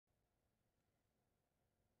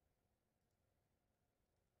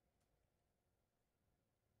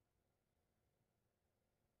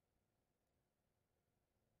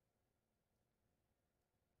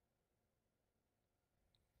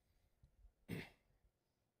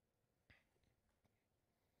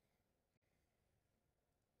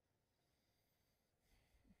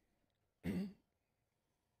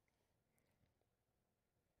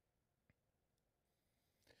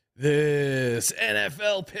This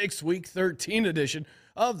NFL Picks Week 13 edition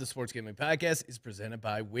of the Sports Gambling Podcast is presented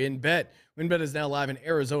by WynnBET. WynnBET is now live in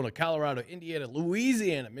Arizona, Colorado, Indiana,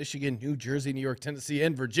 Louisiana, Michigan, New Jersey, New York, Tennessee,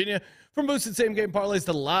 and Virginia. From boosted same-game parlays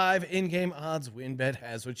to live in-game odds, WynnBET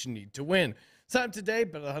has what you need to win. Sign up today,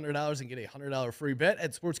 bet $100 and get a $100 free bet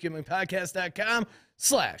at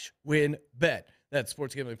sportsgamblingpodcast.com/WynnBET. That's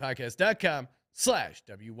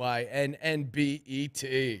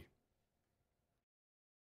sportsgamblingpodcast.com/WYNNBET.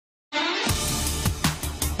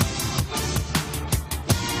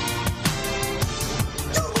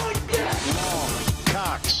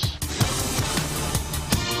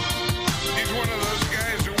 He's one of those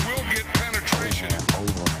guys who will get penetration.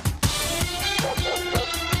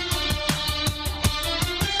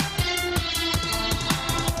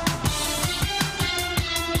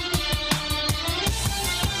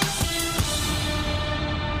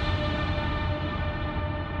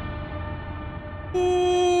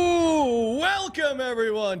 Ooh, welcome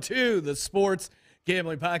everyone to the Sports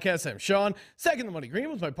Gambling Podcast. I'm Sean, second the money green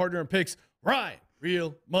with my partner in picks, Ryan.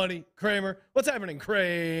 Real Money Kramer. What's happening,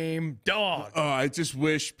 Kramer? Dog. Oh, I just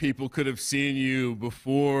wish people could have seen you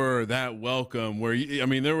before that welcome where,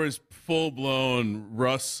 there was full-blown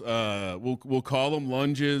Russ, we'll call them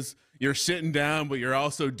lunges. You're sitting down, but you're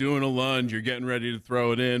also doing a lunge. You're getting ready to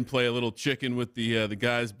throw it in, play a little chicken with the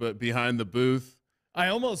guys but behind the booth. I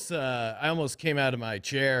almost came out of my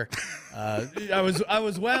chair. I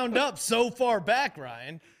was wound up so far back,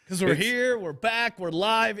 Ryan, because we're back, we're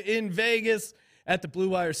live in Vegas at the Blue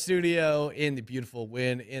Wire Studio in the beautiful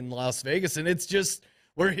Wynn in Las Vegas. And it's just,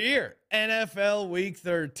 we're here. NFL Week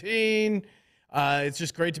 13. It's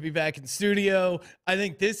just great to be back in studio. I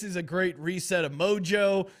think this is a great reset of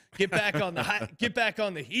mojo. Get back on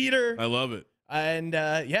the heater. I love it. And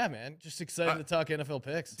yeah, man, just excited to talk NFL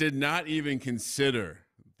picks. Did not even consider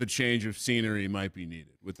the change of scenery might be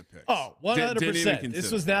needed with the picks. Oh, 100%.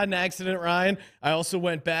 This was not an accident, Ryan. I also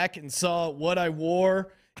went back and saw what I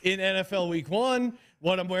wore in NFL Week 1,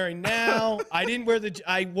 what I'm wearing now. I wore the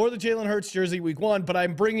Jalen Hurts jersey Week 1, but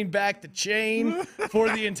I'm bringing back the chain for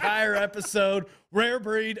the entire episode. Rare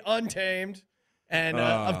breed, untamed. And,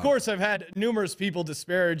 of course, I've had numerous people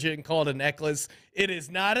disparage it and call it a necklace. It is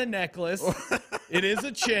not a necklace. It is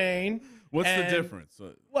a chain. What's the difference?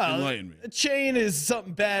 Enlighten me. A chain is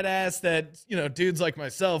something badass that, dudes like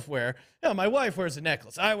myself wear. My wife wears a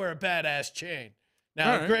necklace. I wear a badass chain.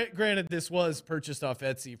 Now, granted, this was purchased off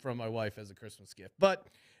Etsy from my wife as a Christmas gift.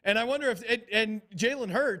 And I wonder if and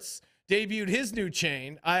Jalen Hurts debuted his new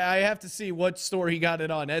chain. I have to see what store he got it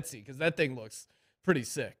on Etsy because that thing looks pretty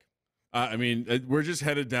sick. We're just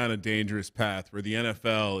headed down a dangerous path where the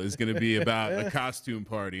NFL is going to be about a costume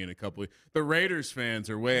party in a couple of weeks. The Raiders fans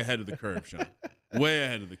are way ahead of the curve, Sean. Way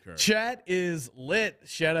ahead of the curve. Chat is lit.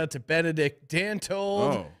 Shout out to Benedict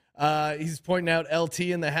Dantold. He's pointing out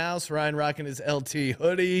LT in the house. Ryan rocking his LT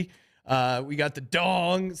hoodie. We got the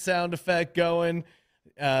dong sound effect going.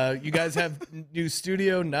 You guys have new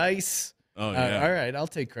studio. Nice. Oh, yeah. All right. I'll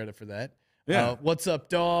take credit for that. Yeah. What's up,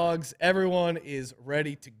 dogs? Everyone is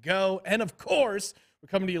ready to go. And, of course, we're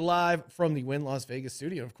coming to you live from the Wynn Las Vegas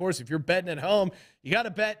studio. Of course, if you're betting at home, you got to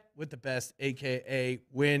bet with the best, a.k.a.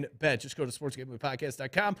 WynnBET. Just go to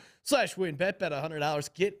sportsgamblingpodcast.com/WynnBET. Bet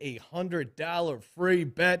 $100. Get a $100 free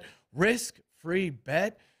bet. Risk-free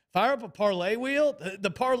bet. Fire up a parlay wheel.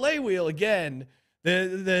 The parlay wheel, again,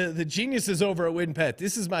 the geniuses over at WynnBET.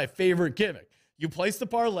 This is my favorite gimmick. You place the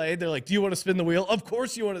parlay. They're like, do you want to spin the wheel? Of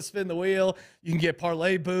course you want to spin the wheel. You can get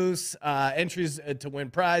parlay boosts, entries to win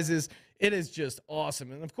prizes. It is just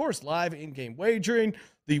awesome. And, of course, live in-game wagering.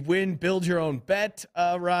 The Wynn Build Your Own Bet,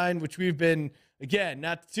 Ryan, which we've been, again,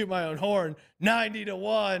 not to toot my own horn,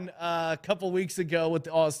 90-1 a couple weeks ago with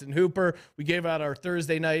the Austin Hooper. We gave out our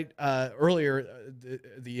Thursday night, earlier,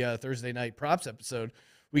 the Thursday night props episode.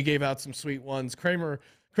 We gave out some sweet ones. Kramer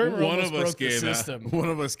almost broke the system. One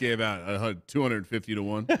of us gave out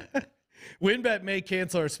 250-1. WynnBET may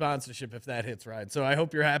cancel our sponsorship if that hits, Ryan. So I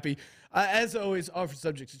hope you're happy. As always, offer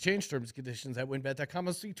subject to change, terms and conditions at WynnBET.com.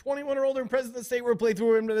 Must be 21 or older and present in the state where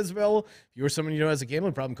playthrough WynnBET is available. If you or someone you know has a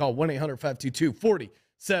gambling problem, call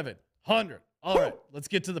 1-800-522-4700. All right, let's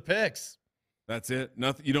get to the picks. That's it.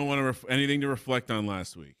 Nothing. You don't want anything to reflect on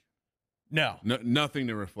last week. No, nothing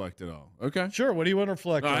to reflect at all. Okay, sure. What do you want to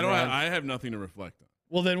reflect on? I have nothing to reflect on.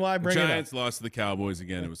 Well, then why bring it up? The Giants lost to the Cowboys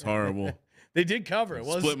again. It was horrible. They did cover. It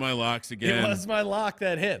was split my locks again. It was my lock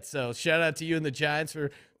that hit. So shout out to you and the Giants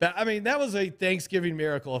for that. I mean, that was a Thanksgiving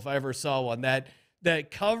miracle if I ever saw one. That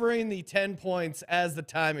covering the 10 points as the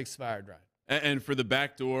time expired, right? And for the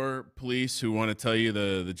backdoor police who want to tell you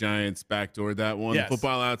the Giants backdoored that one, Yes.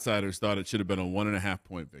 Football Outsiders thought it should have been a 1.5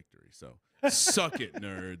 point victory. So Suck it,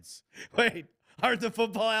 nerds. Wait, aren't the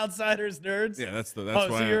Football Outsiders nerds? Yeah, that's so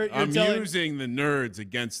why you're I'm telling- using the nerds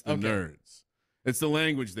against the nerds. It's the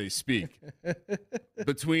language they speak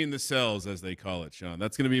between the cells, as they call it, Sean.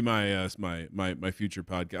 That's going to be my future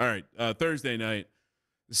podcast. All right, Thursday night.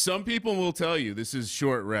 Some people will tell you this is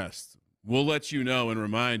short rest. We'll let you know and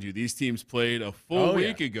remind you these teams played a full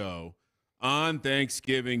week ago on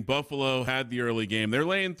Thanksgiving. Buffalo had the early game. They're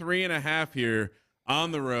laying 3.5 here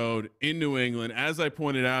on the road in New England. As I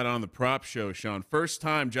pointed out on the prop show, Sean, first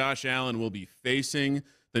time Josh Allen will be facing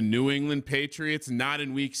the New England Patriots, not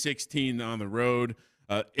in week 16 on the road.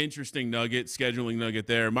 Interesting scheduling nugget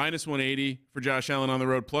there. Minus 180 for Josh Allen on the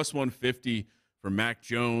road, plus 150 for Mac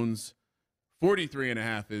Jones.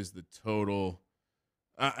 43.5 is the total.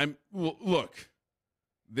 Look,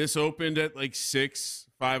 this opened at like 6,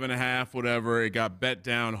 5.5, whatever. It got bet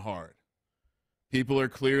down hard. People are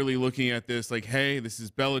clearly looking at this like, hey, this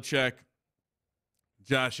is Belichick,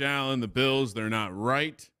 Josh Allen, the Bills. They're not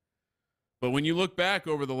right. But when you look back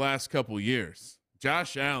over the last couple years,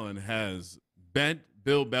 Josh Allen has bent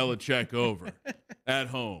Bill Belichick over at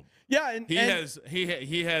home. Yeah, and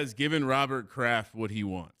he has given Robert Kraft what he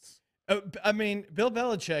wants. I mean, Bill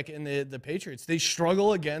Belichick and the Patriots, they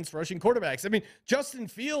struggle against rushing quarterbacks. I mean, Justin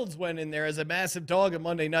Fields went in there as a massive dog on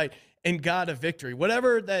Monday night and got a victory.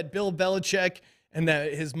 Whatever that Bill Belichick and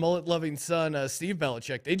that his mullet-loving son, Steve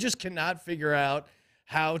Belichick, they just cannot figure out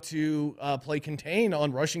how to play contain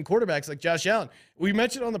on rushing quarterbacks like Josh Allen. We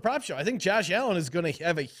mentioned on the prop show, I think Josh Allen is going to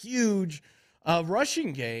have a huge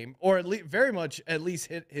rushing game, or at least very much at least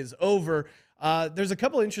hit his over. There's a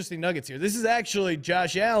couple interesting nuggets here. This is actually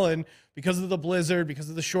Josh Allen, because of the blizzard, because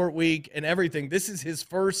of the short week and everything. This is his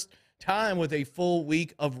first time with a full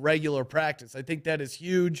week of regular practice. I think that is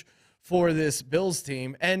huge for this Bills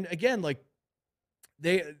team. And again, like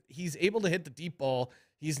he's able to hit the deep ball.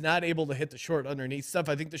 He's not able to hit the short underneath stuff.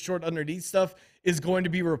 I think the short underneath stuff is going to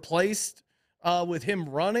be replaced with him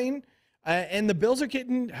running. And the Bills are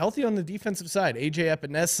getting healthy on the defensive side. A.J.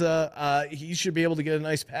 Epinesa, he should be able to get a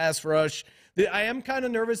nice pass rush. I am kind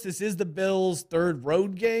of nervous. This is the Bills' third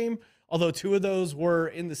road game, although 2 of those were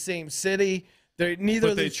in the same city.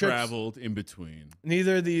 They traveled in between.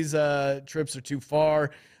 Neither of these trips are too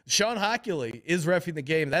far. Sean Hockley is reffing the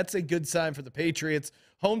game. That's a good sign for the Patriots.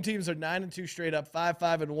 Home teams are 9-2 straight up,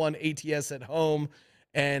 5-5-1 ATS at home,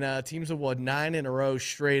 and teams have won 9 in a row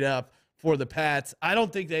straight up for the Pats. I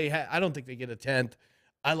don't think they get a 10th.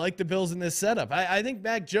 I like the Bills in this setup. I think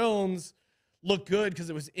Mac Jones looked good because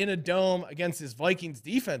it was in a dome against his Vikings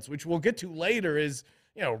defense, which we'll get to later is,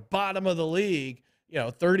 bottom of the league,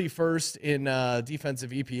 31st in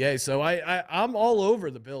defensive EPA. So I'm all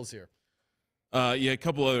over the Bills here. A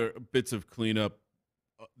couple other bits of cleanup.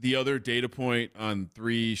 The other data point on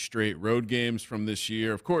 3 straight road games from this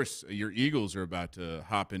year. Of course, your Eagles are about to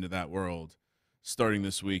hop into that world starting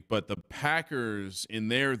this week, but the Packers in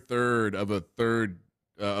their third of a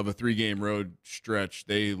 3-game road stretch,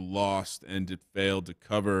 they lost and failed to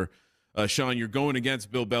cover. Sean, you're going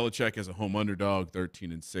against Bill Belichick as a home underdog,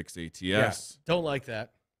 13-6 ATS. Yeah, don't like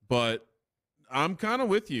that. But I'm kind of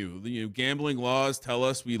with you. Gambling laws tell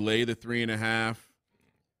us we lay the 3.5.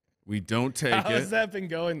 We don't take it. How has that been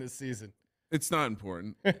going this season? It's not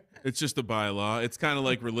important. It's just a bylaw. It's kind of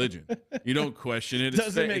like religion. You don't question it.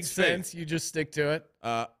 Doesn't make sense. You just stick to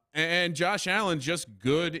it. And Josh Allen, just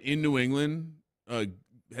good in New England,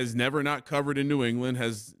 has never not covered in New England,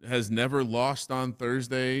 has never lost on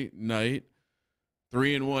Thursday night.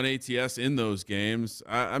 3-1 ATS in those games.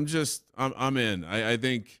 I'm in. I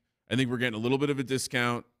think we're getting a little bit of a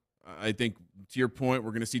discount. I think, to your point,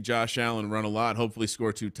 we're going to see Josh Allen run a lot, hopefully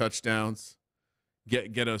score 2 touchdowns,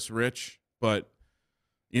 get us rich. But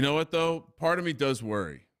you know what, though? Part of me does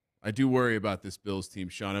worry. I do worry about this Bills team,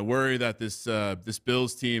 Sean. I worry that this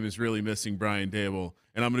Bills team is really missing Brian Dable,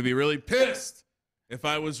 and I'm going to be really pissed if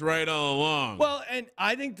I was right all along. Well, and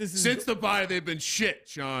I think this is since the bye, they've been shit,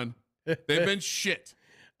 Sean. They've been shit.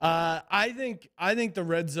 I think the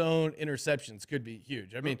red zone interceptions could be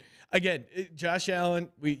huge. I mean, again, Josh Allen,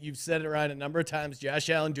 you've said it right a number of times. Josh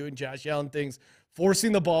Allen doing Josh Allen things,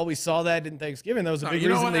 forcing the ball. We saw that in Thanksgiving. That was a big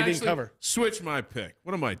reason they didn't cover. Switch my pick.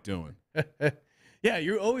 What am I doing? Yeah,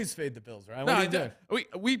 you always fade the Bills, right? What are you doing?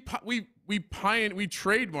 We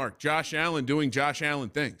trademarked Josh Allen doing Josh Allen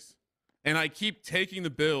things. And I keep taking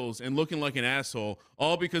the Bills and looking like an asshole,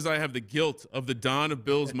 all because I have the guilt of the Don of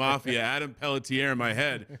Bills Mafia, Adam Pelletier, in my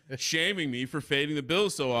head, shaming me for fading the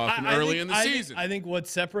Bills so often early in the season. I think what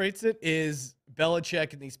separates it is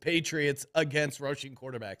Belichick and these Patriots against rushing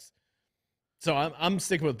quarterbacks. So I'm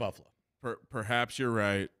sticking with Buffalo. Perhaps you're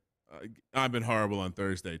right. I've been horrible on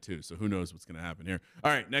Thursday too, so who knows what's going to happen here.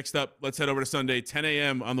 All right, next up, let's head over to Sunday, 10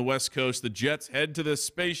 a.m. on the West Coast. The Jets head to the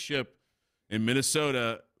spaceship in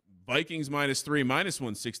Minnesota. Vikings -3,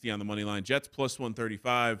 -160 on the money line. Jets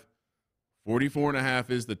 +135. 44.5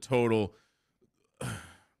 is the total. All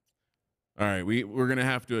right, we're going to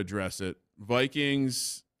have to address it.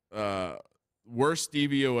 Vikings, worst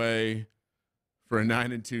DVOA for a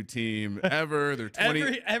 9-2 team ever. They're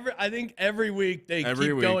 20. I think every week they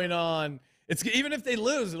keep going on. It's even if they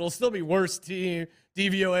lose, it'll still be worst team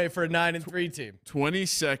DVOA for a 9-3 team.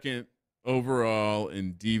 22nd overall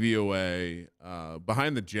in DVOA,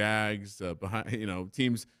 behind the Jags, behind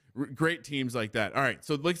teams, great teams like that. All right,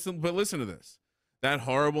 so listen to this. That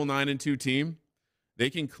horrible 9-2 team, they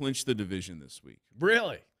can clinch the division this week.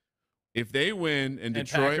 Really? If they win and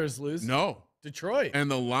Detroit Packers lose? No. Detroit.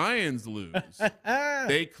 And the Lions lose,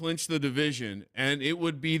 they clinch the division, and it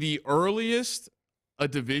would be the earliest a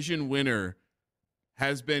division winner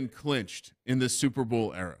has been clinched in the Super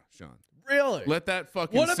Bowl era, Sean. Really? Let that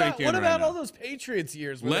fucking sink in. What about now. all those Patriots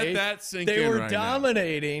years? Let that sink in. They were right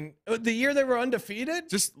dominating. Now. The year they were undefeated?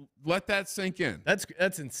 Just let that sink in.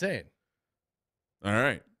 That's insane. All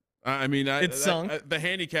right. I mean, it's sunk. The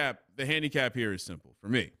handicap here is simple for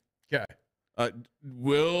me. Okay.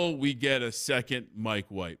 Will we get a second Mike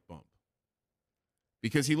White bump?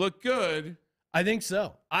 Because he looked good. I think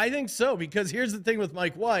so. Because here's the thing with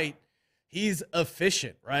Mike White, he's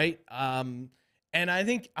efficient, right? And I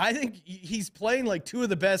think he's playing like two of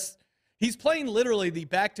the best. He's playing literally the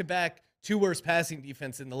back-to-back two worst passing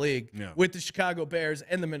defense in the league with the Chicago Bears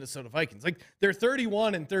and the Minnesota Vikings. Like they're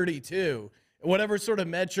 31 and 32, whatever sort of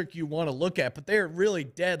metric you want to look at, but they're really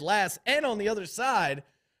dead last. And on the other side,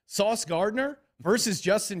 Sauce Gardner versus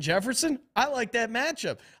Justin Jefferson, I like that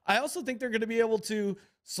matchup. I also think they're going to be able to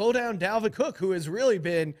slow down Dalvin Cook, who has really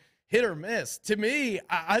been hit or miss. To me,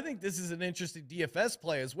 I think this is an interesting DFS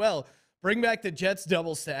play as well. Bring back the Jets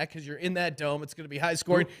double stack because you're in that dome. It's going to be high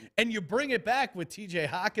scoring. And you bring it back with TJ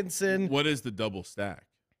Hawkinson. What is the double stack?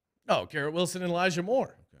 Oh, Garrett Wilson and Elijah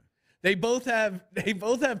Moore. Okay. They both have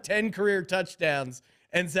 10 career touchdowns,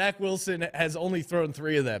 and Zach Wilson has only thrown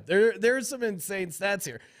 3 of them. There's some insane stats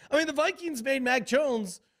here. I mean, the Vikings made Mac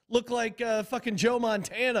Jones look like fucking Joe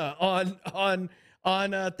Montana on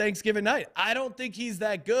Thanksgiving night. I don't think he's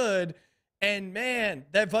that good. And man,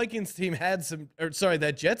 that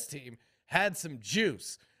Jets team had some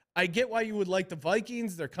juice. I get why you would like the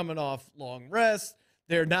Vikings. They're coming off long rest.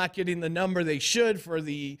 They're not getting the number they should for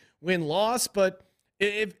the win-loss. But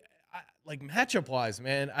matchup-wise,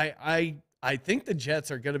 man, I think the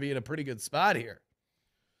Jets are going to be in a pretty good spot here.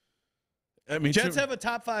 I mean, Jets have a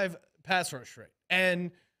top 5 pass rush rate,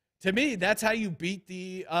 and to me, that's how you beat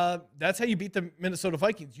the Minnesota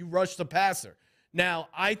Vikings. You rush the passer. Now,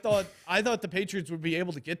 I thought the Patriots would be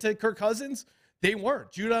able to get to Kirk Cousins. They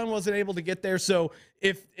weren't. Judon wasn't able to get there. So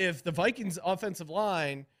if the Vikings offensive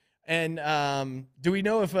line and do we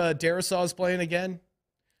know if Darisaw is playing again?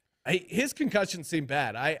 His concussion seemed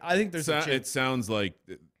bad. I think there's a chance. It sounds like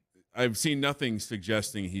I've seen nothing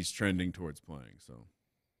suggesting he's trending towards playing. So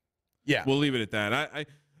yeah, we'll leave it at that.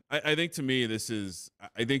 I think to me I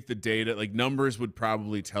think the data, like numbers, would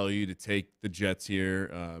probably tell you to take the Jets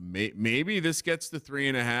here. Maybe this gets to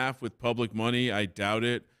 3.5 with public money. I doubt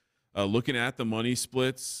it. Looking at the money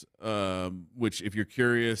splits, which if you're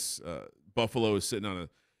curious, Buffalo is sitting on a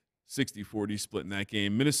 60-40 split in that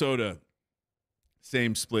game. Minnesota,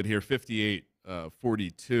 same split here,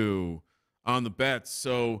 58-42 on the bets.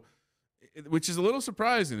 So, which is a little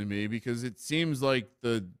surprising to me because it seems like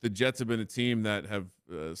the Jets have been a team that have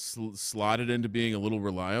slotted into being a little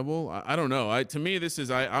reliable. I don't know. To me, this is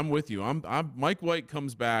I'm with you. I'm Mike White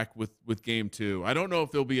comes back with game 2. I don't know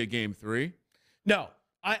if there'll be a game 3. No,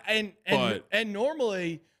 and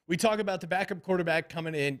normally we talk about the backup quarterback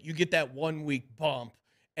coming in. You get that 1 week bump,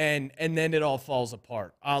 and then it all falls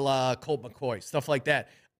apart, a la Colt McCoy, stuff like that.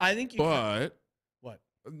 I think what?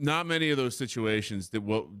 Not many of those situations that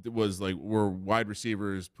were wide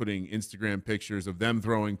receivers putting Instagram pictures of them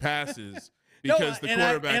throwing passes because the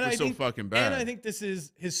quarterback was so fucking bad. And I think this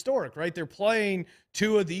is historic, right? They're playing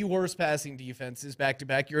 2 of the worst passing defenses back to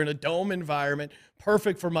back. You're in a dome environment,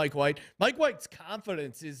 perfect for Mike White. Mike White's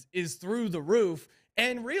confidence is through the roof,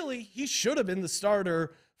 and really he should have been the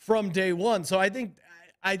starter from day one. So I think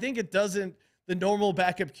the normal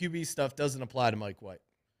backup QB stuff doesn't apply to Mike White.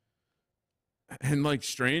 And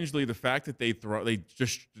strangely, the fact that they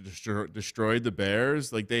just destroyed the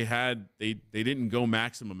Bears, like they didn't go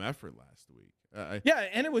maximum effort last week. Yeah,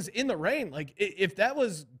 and it was in the rain. Like if that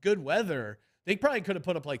was good weather, they probably could have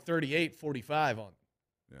put up 38-45 on.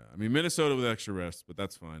 Yeah, I mean Minnesota with extra rest, but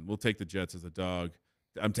that's fine. We'll take the Jets as a dog.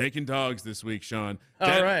 I'm taking dogs this week, Sean.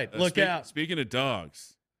 All right, look out. Speaking of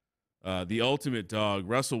dogs, the ultimate dog,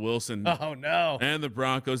 Russell Wilson. Oh, no. And the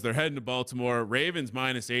Broncos, they're heading to Baltimore. Ravens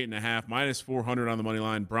 -8.5, -400 on the money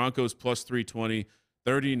line. Broncos +320.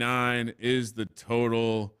 39 is the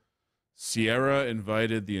total. Sierra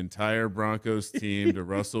invited the entire Broncos team to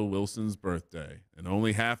Russell Wilson's birthday, and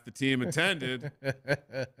only half the team attended.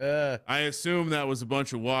 I assume that was a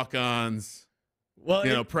bunch of walk-ons,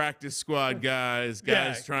 Well, practice squad guys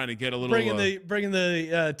trying to get a little bringing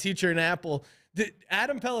the teacher an apple.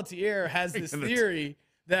 Adam Pelletier has this theory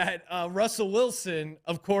that Russell Wilson,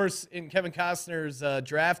 of course, in Kevin Costner's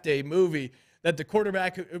Draft Day movie, that the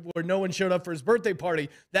quarterback where no one showed up for his birthday party,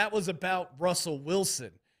 that was about Russell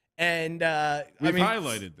Wilson. And we've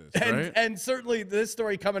highlighted this, right? And certainly this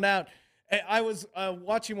story coming out. I was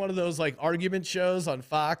watching one of those like argument shows on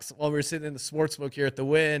Fox while we were sitting in the sportsbook here at the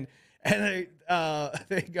Win, and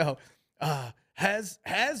they go,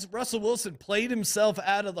 has Russell Wilson played himself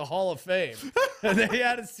out of the Hall of Fame? And they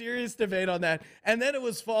had a serious debate on that, and then it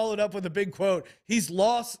was followed up with a big quote: "He's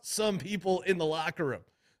lost some people in the locker room."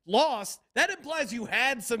 Lost, that implies you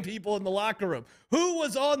had some people in the locker room. Who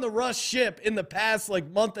was on the Russ ship in the past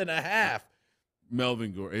month and a half?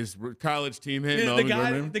 Melvin Gordon, his college teammate. Melvin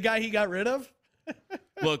Gordon, the guy he got rid of.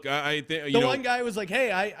 Look, I think one guy was like,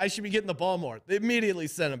 "Hey, I should be getting the ball more." They immediately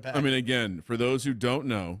sent him back. I mean, again, for those who don't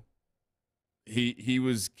know, he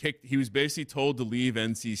was kicked. He was basically told to leave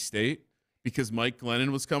NC State because Mike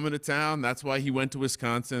Glennon was coming to town. That's why he went to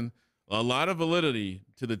Wisconsin. A lot of validity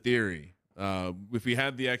to the theory. If we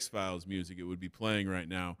had the X-Files music, it would be playing right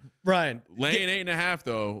now. Ryan, laying 8.5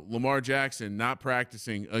 though. Lamar Jackson not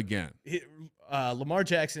practicing again. Lamar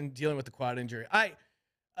Jackson dealing with the quad injury. I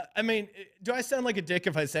mean, do I sound like a dick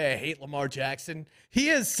if I say I hate Lamar Jackson? He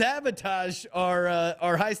has sabotaged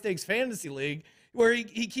our high stakes fantasy league where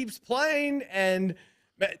he keeps playing, and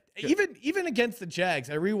even against the Jags,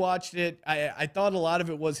 I rewatched it. I thought a lot of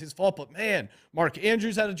it was his fault, but man, Mark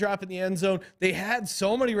Andrews had a drop in the end zone. They had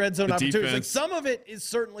so many red zone opportunities. Like, some of it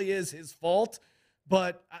certainly is his fault,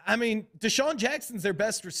 but I mean, Deshaun Jackson's their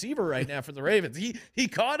best receiver right now for the Ravens. He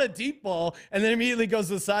caught a deep ball and then immediately goes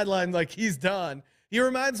to the sideline like he's done. He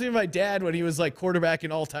reminds me of my dad when he was like quarterback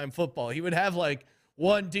in all-time football. He would have like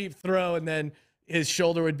one deep throw and then his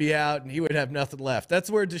shoulder would be out and he would have nothing left. That's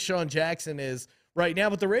where Deshaun Jackson is right now.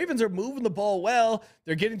 But the Ravens are moving the ball well.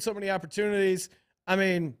 They're getting so many opportunities. I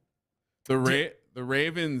mean, the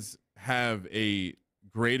Ravens have a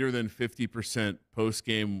greater than 50%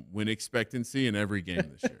 post-game win expectancy in every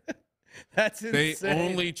game this year. That's insane. They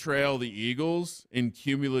only trail the Eagles in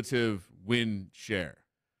cumulative win share.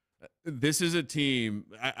 This is a team.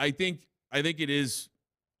 I think it is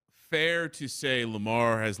fair to say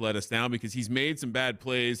Lamar has let us down because he's made some bad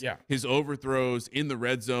plays. Yeah. His overthrows in the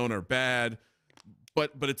red zone are bad.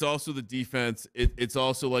 But it's also the defense. It's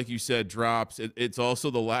also, like you said, drops. It's also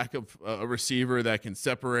the lack of a receiver that can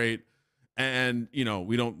separate. And we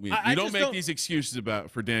don't make these excuses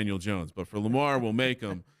for Daniel Jones, but for Lamar, we'll make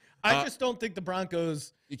them. I just don't think the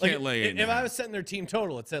Broncos. You can't lay it. If I was setting their team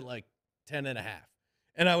total, it's at like 10.5,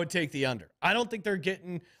 and I would take the under. I don't think they're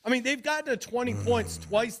getting. I mean, they've gotten to 20 points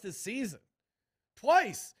twice this season,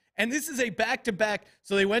 twice, and this is a back-to-back.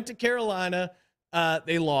 So they went to Carolina.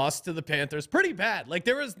 They lost to the Panthers pretty bad. Like,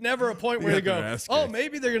 there was never a point where they go, oh,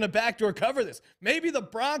 maybe they're going to backdoor cover this. Maybe the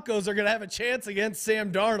Broncos are going to have a chance against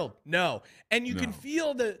Sam Darnold. No. And you can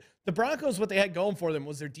feel that the Broncos, what they had going for them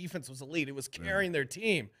was their defense was elite. It was carrying their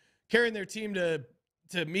team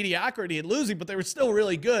to mediocrity and losing, but they were still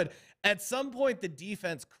really good. At some point, the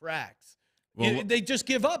defense cracks. Well, they just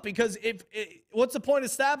give up because what's the point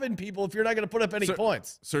of stopping people if you're not going to put up any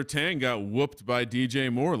points? Surtain got whooped by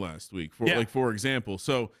DJ Moore last week, for example.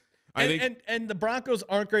 So I think the Broncos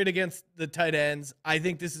aren't great against the tight ends. I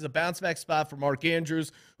think this is a bounce back spot for Mark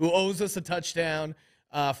Andrews, who owes us a touchdown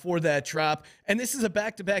for that drop. And this is a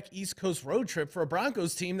back-to-back East Coast road trip for a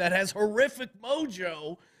Broncos team that has horrific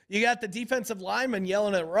mojo. You got the defensive lineman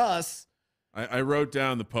yelling at Russ. I wrote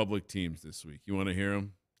down the public teams this week. You want to hear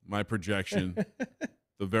them? My projection,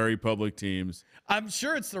 the very public teams. I'm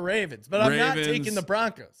sure it's the Ravens, but I'm not taking the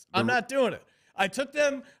Broncos. I'm not doing it. I took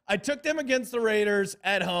them against the Raiders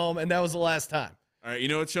at home, and that was the last time. All right, you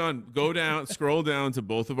know what, Sean? Go down, scroll down to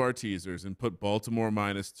both of our teasers and put Baltimore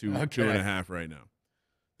 -2.5 right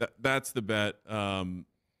now. That's the bet.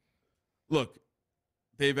 Look,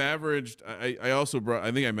 they've averaged. I also brought.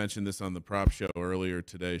 I think I mentioned this on the prop show earlier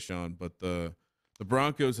today, Sean. But the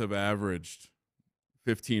Broncos have averaged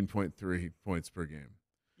 15.3 points per game.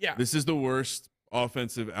 Yeah. This is the worst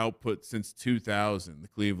offensive output since 2000, the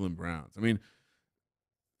Cleveland Browns. I mean,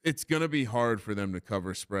 it's going to be hard for them to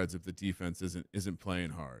cover spreads if the defense isn't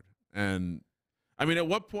playing hard. And I mean, at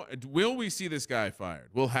what point will we see this guy fired?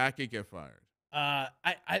 Will Hackett get fired?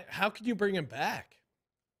 How can you bring him back?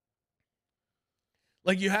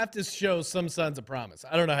 Like, you have to show some signs of promise.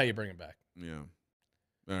 I don't know how you bring him back. Yeah.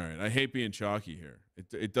 All right. I hate being chalky here.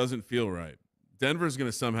 It doesn't feel right. Denver's going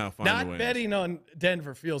to somehow find a way. Not betting on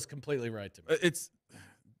Denver feels completely right to me.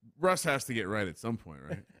 Russ has to get right at some point,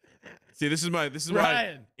 right? See, this is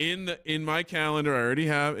why in my calendar I already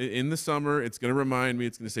have in the summer. It's going to remind me.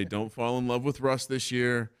 It's going to say, "Don't fall in love with Russ this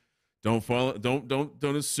year. Don't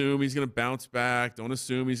assume he's going to bounce back. Don't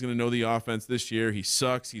assume he's going to know the offense this year. He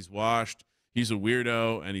sucks. He's washed. He's a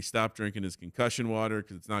weirdo, and he stopped drinking his concussion water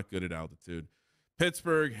because it's not good at altitude."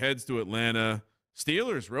 Pittsburgh heads to Atlanta.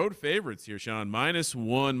 Steelers road favorites here, Sean.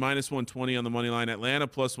 -1, -120 on the money line. Atlanta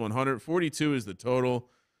 +100. 42 is the total.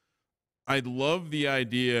 I'd love the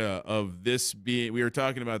idea of this being, we were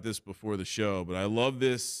talking about this before the show, but I love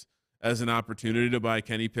this as an opportunity to buy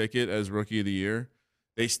Kenny Pickett as Rookie of the Year.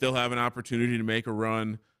 They still have an opportunity to make a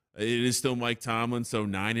run. It is still Mike Tomlin, so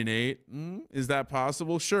 9-8. Is that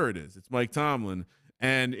possible? Sure it is. It's Mike Tomlin.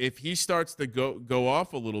 And if he starts to go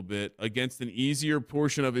off a little bit against an easier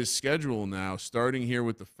portion of his schedule now, starting here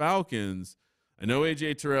with the Falcons, I know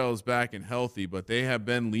A.J. Terrell is back and healthy, but they have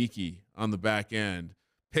been leaky on the back end.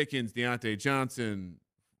 Pickens, Deontay Johnson,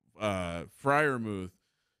 Freiermuth.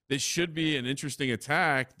 This should be an interesting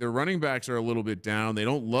attack. Their running backs are a little bit down. They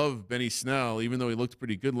don't love Benny Snell, even though he looked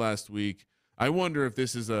pretty good last week. I wonder if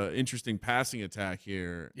this is an interesting passing attack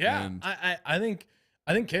here. Yeah, I think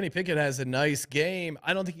Kenny Pickett has a nice game.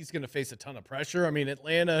 I don't think he's going to face a ton of pressure. I mean,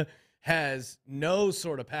 Atlanta has no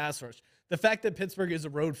sort of pass rush. The fact that Pittsburgh is a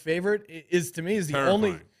road favorite is to me is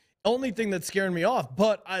the only thing that's scaring me off.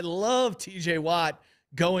 But I love T.J. Watt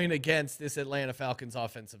going against this Atlanta Falcons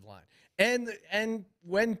offensive line. And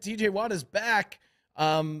when T.J. Watt is back,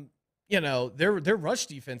 their rush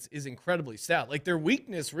defense is incredibly stout. Like, their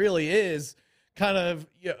weakness really is kind of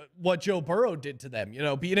what Joe Burrow did to them,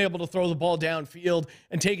 being able to throw the ball downfield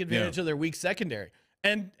and take advantage of their weak secondary.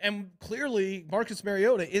 And clearly Marcus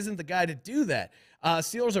Mariota isn't the guy to do that.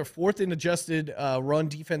 Steelers are 4th in adjusted run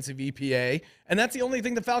defensive EPA, and that's the only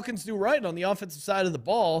thing the Falcons do right on the offensive side of the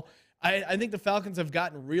ball. I think the Falcons have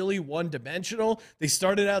gotten really one-dimensional. They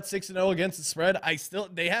started out 6-0 against the spread.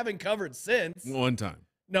 They haven't covered since. One time.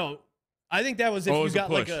 No, I think that was if you got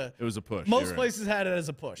like it was a push. Most places had it as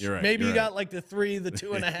a push. You're right. Maybe you got like the 3, the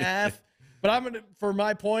 2.5. But for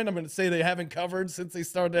my point, I'm gonna say they haven't covered since they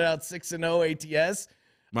started out 6-0 ATS.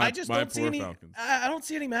 I don't see any. Falcons. I don't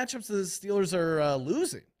see any matchups that the Steelers are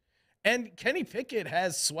losing. And Kenny Pickett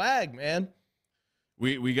has swag, man.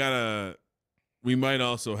 We might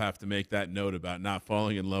also have to make that note about not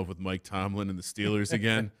falling in love with Mike Tomlin and the Steelers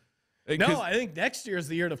again. No, I think next year is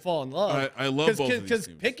the year to fall in love. I love both of these because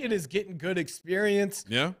teams. Pickett is getting good experience.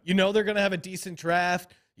 Yeah. They're going to have a decent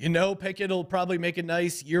draft. Pickett will probably make a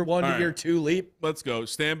nice year 1 to year 2 leap. Let's go.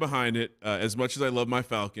 Stand behind it. As much as I love my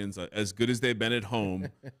Falcons, as good as they've been at home,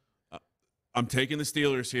 I'm taking the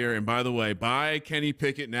Steelers here. And by the way, buy Kenny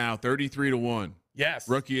Pickett now, 33-1. Yes.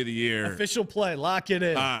 Rookie of the Year. Official play. Lock it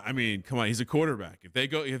in. I mean, come on. He's a quarterback. If they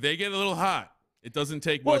get a little hot, it doesn't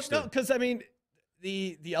take much. Well, no, because I mean,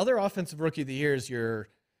 the other offensive Rookie of the Year is your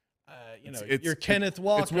Kenneth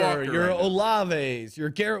Walker, your Olaves, your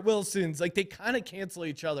Garrett Wilsons. Like, they kind of cancel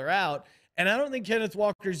each other out. And I don't think Kenneth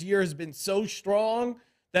Walker's year has been so strong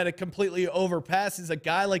that it completely overpasses a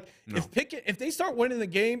guy like if they start winning the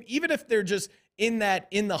game, even if they're just in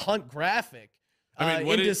the hunt graphic. In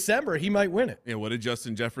December, he might win it. Yeah, what did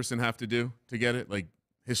Justin Jefferson have to do to get it? Like,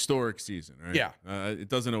 historic season, right? Yeah. It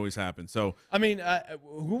doesn't always happen. So, I mean,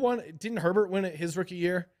 who won? Didn't Herbert win it his rookie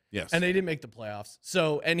year? Yes. And they didn't make the playoffs.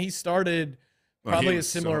 So, and he started probably a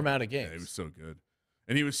similar amount of games. Yeah, he was so good.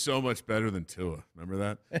 And he was so much better than Tua. Remember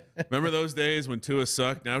that? Remember those days when Tua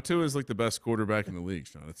sucked? Now Tua is like the best quarterback in the league,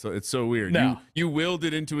 Sean. It's so weird. No. You willed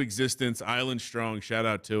it into existence. Island strong. Shout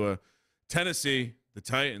out Tua. Tennessee. The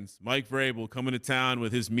Titans, Mike Vrabel coming to town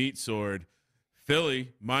with his meat sword.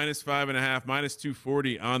 Philly, -5.5,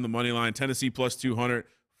 -240 on the money line. Tennessee +200.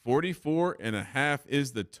 44.5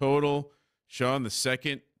 is the total. Sean, the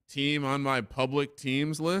second team on my public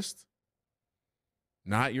teams list.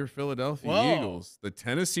 Not your Philadelphia Eagles. The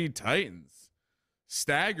Tennessee Titans.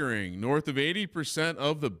 Staggering. North of 80%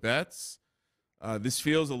 of the bets. This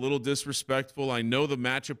feels a little disrespectful. I know the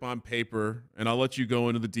matchup on paper, and I'll let you go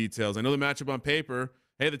into the details. I know the matchup on paper.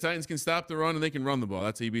 Hey, the Titans can stop the run, and they can run the ball.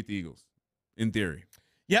 That's how you beat the Eagles, in theory.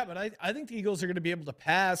 Yeah, but I think the Eagles are going to be able to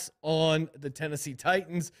pass on the Tennessee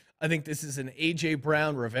Titans. I think this is an A.J.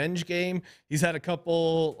 Brown revenge game. He's had a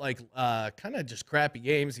couple, kind of just crappy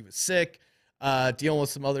games. He was sick, dealing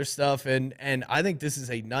with some other stuff, and I think this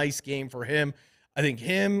is a nice game for him. I think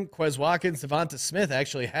him, Quez Watkins, Devonta Smith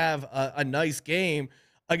actually have a nice game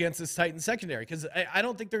against this Titans secondary, because I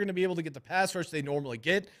don't think they're going to be able to get the pass rush they normally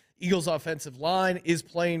get. Eagles' offensive line is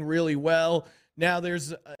playing really well. Now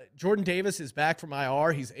there's Jordan Davis is back from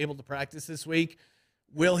IR. He's able to practice this week.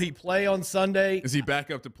 Will he play on Sunday? Is he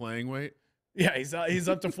back up to playing weight? Yeah, he's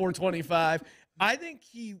up to 425. I think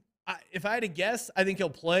if I had to guess, I think he'll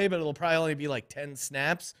play, but it'll probably only be like 10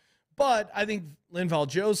 snaps. But I think Linval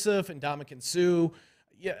Joseph and Ndamukong Suh,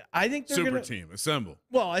 yeah, I think they're super team assemble.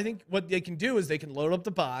 Well, I think what they can do is they can load up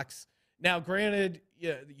the box. Now, granted,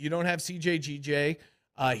 you don't have CJ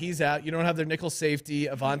GJ. He's out. You don't have their nickel safety,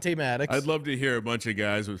 Avonte Maddox. I'd love to hear a bunch of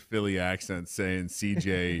guys with Philly accents saying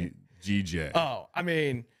CJ GJ. Oh, I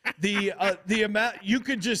mean, the amount you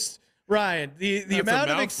could just Ryan, the amount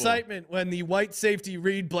of excitement when the white safety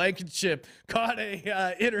Reed Blankenship caught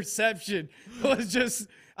a interception was just,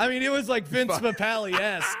 I mean, it was like Vince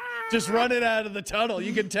Papale-esque, just running out of the tunnel.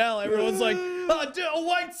 You can tell everyone's like, a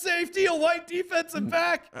white safety, a white defensive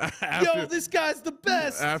back. Yo, this guy's the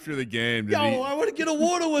best. After the game, I want to get a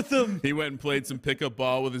water with him. He went and played some pickup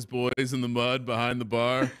ball with his boys in the mud behind the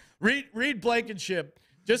bar. Reed Blankenship.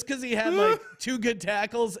 Just because he had like 2 good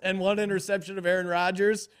tackles and 1 interception of Aaron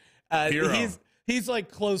Rodgers, he's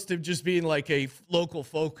like close to just being like a local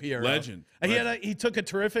folk hero. Legend. He took a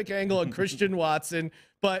terrific angle on Christian Watson,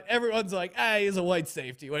 but everyone's like, he's a white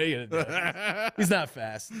safety. What are you going to do? He's not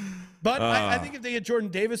fast. But I think if they get Jordan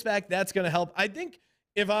Davis back, that's going to help. I think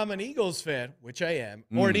if I'm an Eagles fan, which I am,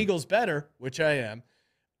 or an Eagles bettor, which I am,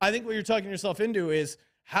 I think what you're talking yourself into is,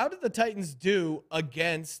 how did the Titans do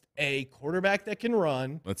against a quarterback that can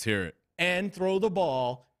run? Let's hear it. And throw the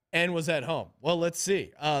ball and was at home? Well, let's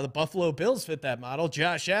see. The Buffalo Bills fit that model.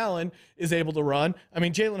 Josh Allen is able to run. I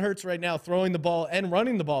mean, Jalen Hurts right now throwing the ball and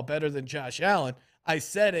running the ball better than Josh Allen. I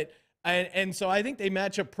said it. And so I think they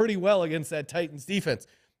match up pretty well against that Titans defense.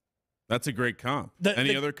 That's a great comp.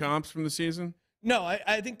 Any other comps from the season? No,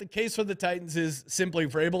 I think the case for the Titans is simply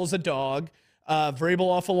Vrabel is a dog. Vrabel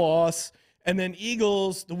off a loss. And then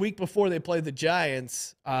Eagles, the week before they play the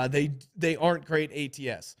Giants, they aren't great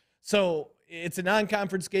ATS. So it's a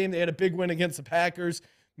non-conference game. They had a big win against the Packers.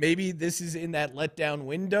 Maybe this is in that letdown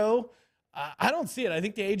window. I don't see it. I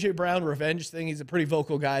think the A.J. Brown revenge thing, he's a pretty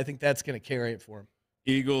vocal guy. I think that's going to carry it for him.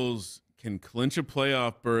 Eagles can clinch a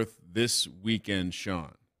playoff berth this weekend,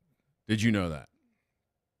 Sean. Did you know that?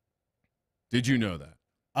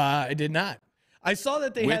 I did not. I saw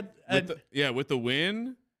that they with the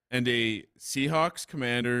win and a Seahawks,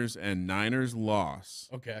 Commanders, and Niners loss.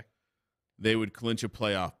 Okay. They would clinch a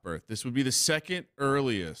playoff berth. This would be the second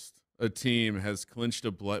earliest a team has clinched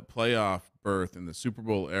a playoff berth in the Super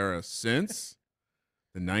Bowl era since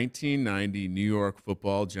the 1990 New York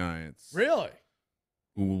Football Giants. Really?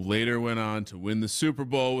 Who later went on to win the Super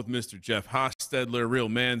Bowl with Mr. Jeff Hostetler, real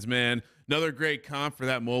man's man. Another great comp for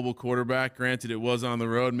that mobile quarterback. Granted, it was on the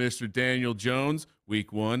road. Mr. Daniel Jones,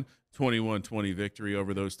 week 1. 21-20 victory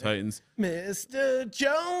over those Titans. Mr.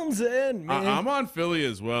 Jones and me. I'm on Philly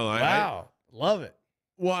as well. Wow. Love it.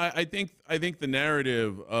 Well, I think the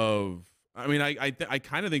narrative of, I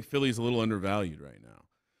kind of think Philly's a little undervalued right now.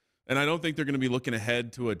 And I don't think they're going to be looking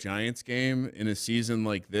ahead to a Giants game in a season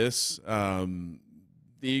like this. The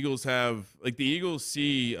Eagles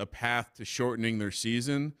see a path to shortening their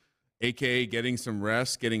season, aka getting some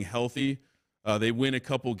rest, getting healthy. They win a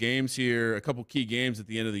couple games here, a couple key games at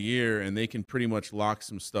the end of the year, and they can pretty much lock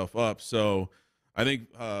some stuff up. So I think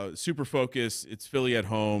super focus. It's Philly at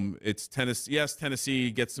home. It's Tennessee. Yes,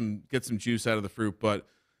 Tennessee get some juice out of the fruit. But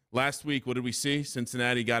last week, what did we see?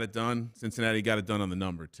 Cincinnati got it done. Cincinnati got it done on the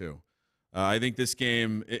number too. I think this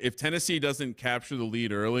game, if Tennessee doesn't capture the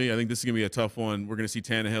lead early, I think this is going to be a tough one. We're going to see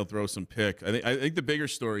Tannehill throw some pick. I think the bigger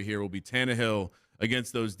story here will be Tannehill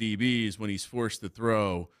against those DBs when he's forced to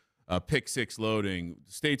throw. Pick 6 loading.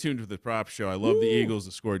 Stay tuned for the prop show. I love the Eagles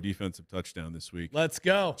to score a defensive touchdown this week. Let's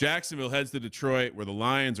go. Jacksonville heads to Detroit, where the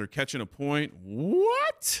Lions are catching a point.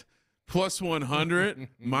 What? Plus 100,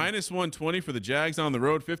 minus 120 for the Jags on the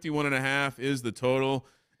road. 51.5 is the total.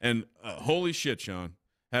 And holy shit, Sean.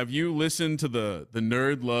 Have you listened to the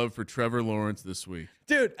nerd love for Trevor Lawrence this week?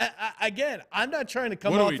 Dude, again, I'm not trying to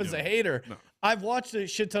come off as a hater. No. I've watched a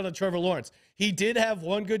shit ton of Trevor Lawrence. He did have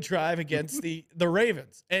one good drive against the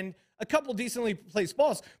Ravens and a couple decently placed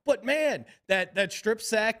balls. But, man, that strip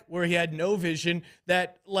sack where he had no vision,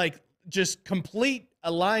 that, just complete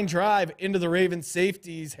a line drive into the Ravens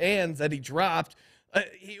safety's hands that he dropped.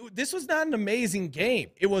 This was not an amazing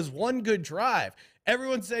game. It was one good drive.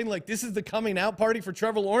 Everyone's saying, like, this is the coming out party for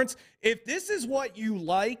Trevor Lawrence. If this is what you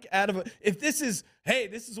like if this is, hey,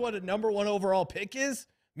 this is what a number 1 overall pick is,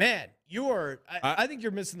 man, I think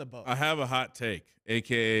you're missing the boat. I have a hot take,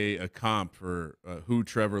 a.k.a. a comp for who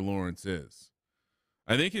Trevor Lawrence is.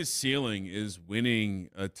 I think his ceiling is winning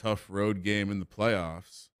a tough road game in the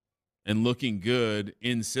playoffs and looking good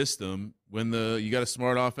in system when you got a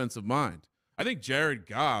smart offensive mind. I think Jared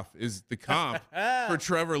Goff is the comp for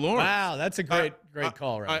Trevor Lawrence. Wow, that's a great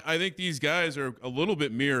call, right? I think these guys are a little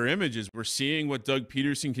bit mirror images. We're seeing what Doug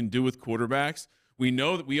Peterson can do with quarterbacks. We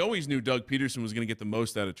know that we always knew Doug Peterson was going to get the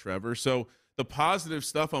most out of Trevor. So the positive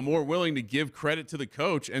stuff, I'm more willing to give credit to the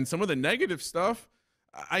coach. And some of the negative stuff,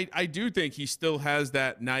 I do think he still has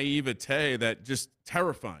that naivete that just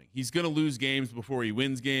terrifying. He's going to lose games before he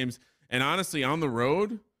wins games. And honestly, on the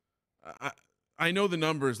road, I know the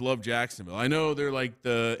numbers love Jacksonville. I know they're like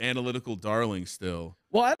the analytical darling still.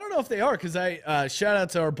 Well, I don't know if they are, because shout out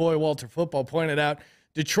to our boy Walter Football pointed out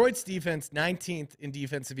Detroit's defense 19th in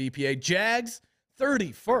defensive EPA, Jags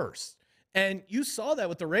 31st. And you saw that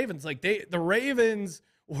with the Ravens. Like the Ravens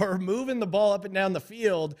were moving the ball up and down the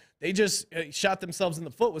field. They just shot themselves in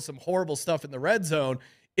the foot with some horrible stuff in the red zone.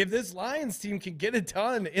 If this Lions team can get it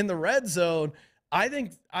done in the red zone, I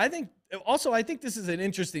think this is an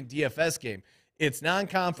interesting DFS game. It's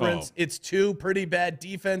non-conference. It's two pretty bad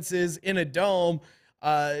defenses in a dome.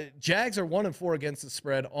 Jags are 1-4 against the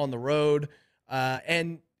spread on the road.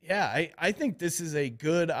 And yeah, I think this is a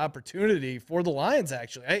good opportunity for the Lions,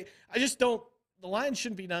 actually. I just don't – the Lions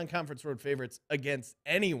shouldn't be non-conference road favorites against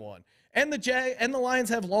anyone. And the Lions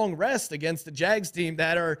have long rest against the Jags team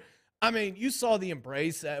that are – I mean, you saw the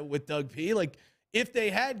embrace with Doug P. Like, if they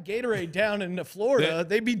had Gatorade down in Florida,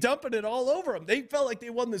 they'd be dumping it all over them. They felt like they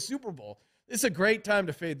won the Super Bowl. It's a great time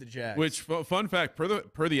to fade the Jags. Which fun fact, per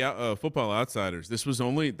the Football Outsiders,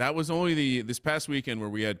 this past weekend where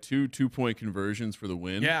we had 2-point conversions for the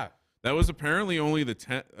win. Yeah, that was apparently only the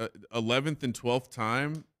 11th and 12th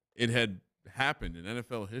time it had happened in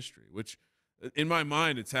NFL history. Which, in my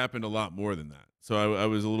mind, it's happened a lot more than that. So I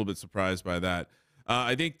was a little bit surprised by that.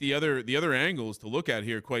 I think the other angles to look at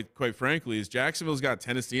here, quite frankly, is Jacksonville's got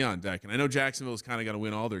Tennessee on deck, and I know Jacksonville's kind of got to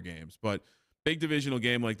win all their games, but big divisional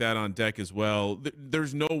game like that on deck as well.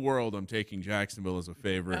 There's no world I'm taking Jacksonville as a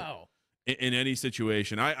favorite in any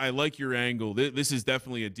situation. I like your angle. This is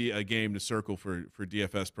definitely a game to circle for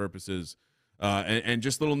DFS purposes. And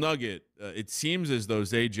just little nugget, it seems as though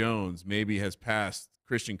Zay Jones maybe has passed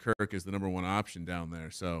Christian Kirk as the number 1 option down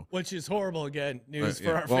there. So, which is horrible again news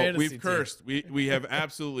for our fantasy we've team. Cursed. We have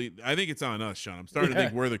absolutely. I think it's on us, Sean. I'm starting to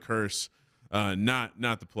think we're the curse. Not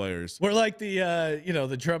the players. We're like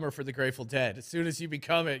the drummer for the Grateful Dead. As soon as you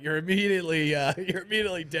become it, you're immediately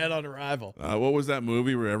dead on arrival. What was that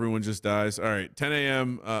movie where everyone just dies? All right, 10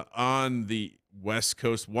 a.m. On the West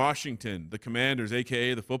Coast, Washington, the Commanders,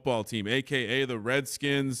 aka the football team, aka the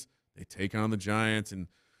Redskins, they take on the Giants. And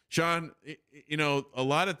Sean, a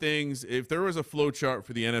lot of things. If there was a flow chart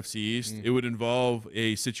for the NFC East, it would involve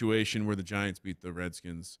a situation where the Giants beat the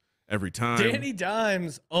Redskins every time. Danny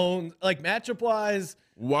Dimes owns, like, matchup wise,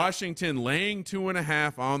 Washington laying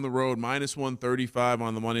 2.5 on the road, -135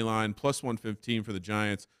 on the money line, +115 for the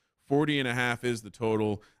Giants. 40.5 is the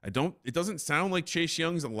total. It doesn't sound like Chase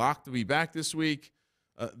Young's a lock to be back this week.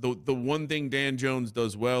 The one thing Dan Jones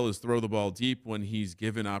does well is throw the ball deep when he's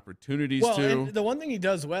given opportunities to. And the one thing he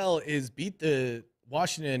does well is beat the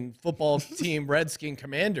Washington football team Redskin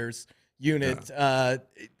Commanders unit. Yeah.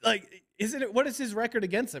 What is his record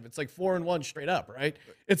against them? It's like 4-1 straight up, right?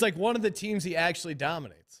 It's like one of the teams he actually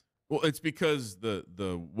dominates. Well, it's because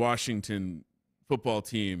the Washington football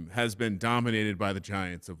team has been dominated by the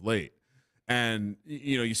Giants of late. And,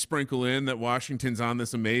 you sprinkle in that Washington's on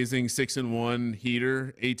this amazing 6-1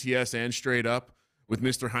 heater, ATS and straight up, with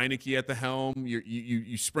Mr. Heineke at the helm.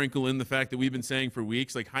 You sprinkle in the fact that we've been saying for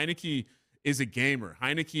weeks, like, Heineke is a gamer.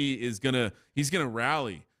 Heineke is he's gonna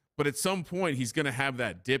rally. But at some point, he's going to have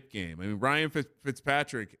that dip game. I mean, Ryan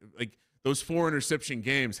Fitzpatrick, like, those 4 interception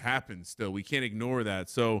games happen still. We can't ignore that.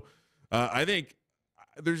 So I think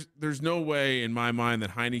there's no way in my mind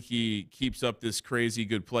that Heineke keeps up this crazy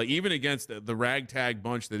good play, even against the ragtag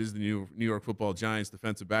bunch that is the New York Football Giants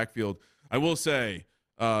defensive backfield. I will say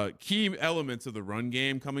key elements of the run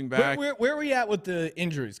game coming back. Where are we at with the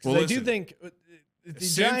injuries? Because I do think the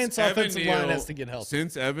Giants' offensive line has to get healthy.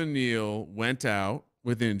 Since Evan Neal went out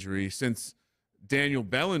with injury, since Daniel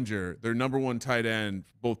Bellinger, their number 1 tight end,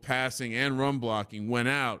 both passing and run blocking, went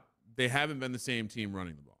out, they haven't been the same team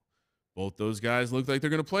running the ball. Both those guys look like they're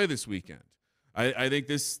going to play this weekend. I think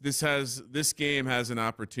this game has an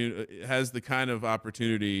opportunity, has the kind of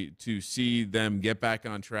opportunity to see them get back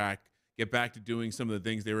on track, get back to doing some of the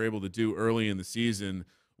things they were able to do early in the season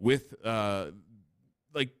with,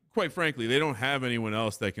 quite frankly, they don't have anyone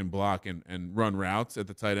else that can block and run routes at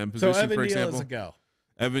the tight end position, So Evan for Neal example. is a go.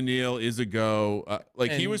 Evan Neal is a go.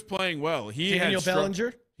 He was playing well. Daniel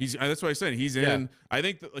Bellinger? That's what I said. He's in. I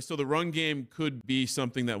think so the run game could be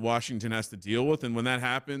something that Washington has to deal with. And when that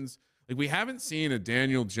happens, we haven't seen a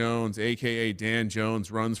Daniel Jones, a.k.a. Dan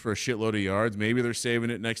Jones, runs for a shitload of yards. Maybe they're saving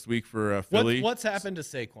it next week for Philly. What's happened to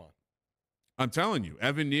Saquon? I'm telling you,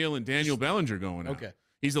 Evan Neal and Daniel Bellinger going out. Okay.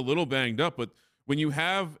 He's a little banged up, but when you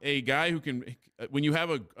have a guy when you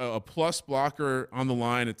have a plus blocker on the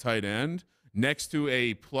line at tight end next to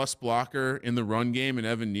a plus blocker in the run game and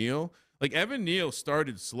Evan Neal, Evan Neal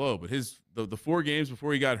started slow, but the 4 games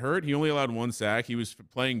before he got hurt, he only allowed 1 sack. He was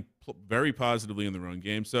playing very positively in the run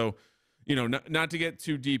game. So, not to get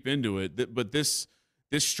too deep into it, but this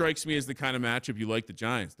strikes me as the kind of matchup you like the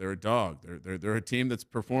Giants. They're a dog. They're a team that's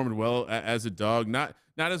performed well as a dog, not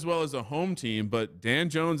as well as a home team, but Dan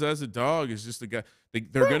Jones as a dog is just a guy.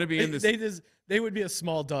 They're going to be in this. They would be a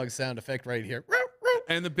small dog sound effect right here.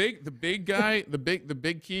 And the big guy, the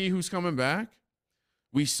big key who's coming back.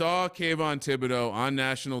 We saw Kayvon Thibodeau on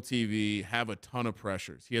national TV have a ton of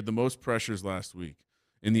pressures. He had the most pressures last week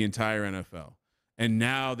in the entire NFL. And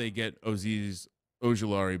now they get Azeez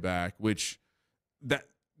Ojulari back, which that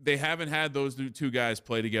they haven't had those 2 guys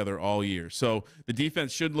play together all year. So the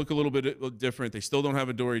defense should look a little bit different. They still don't have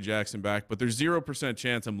a Dory Jackson back, but there's 0%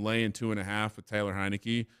 chance I'm laying 2.5 with Taylor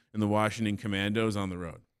Heineke and the Washington Commandos on the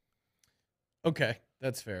road. Okay,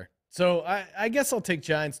 that's fair. So I guess I'll take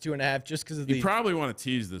Giants 2.5 just because of You probably want to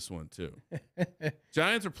tease this one too.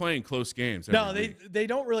 Giants are playing close games. No, they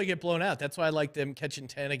don't really get blown out. That's why I like them catching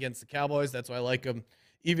 10 against the Cowboys. That's why I like them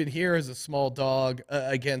even here as a small dog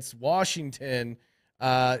against Washington.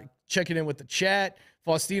 Checking in with the chat.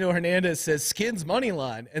 Faustino Hernandez says Skins money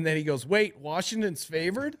line, and then he goes, "Wait, Washington's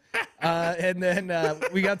favored?" And then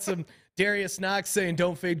we got some Darius Knox saying,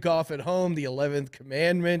 "Don't fade Goff at home." The 11th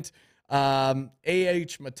commandment.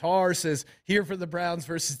 A.H. Matar says, "Here for the Browns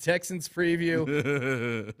versus Texans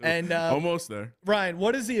preview." And almost there. Ryan,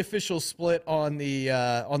 what is the official split on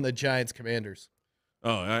the Giants Commanders?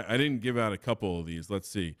 Oh, I didn't give out a couple of these. Let's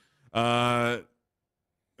see.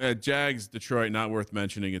 Jags, Detroit, not worth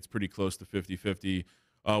mentioning. It's pretty close to 50-50.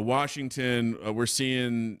 Washington, we're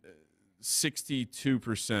seeing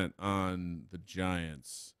 62% on the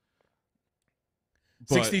Giants.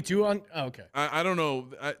 62 on? Oh, okay. I don't know.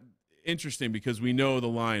 Interesting, because we know the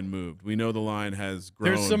line moved. We know the line has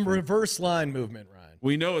grown. There's some reverse line movement, Ryan.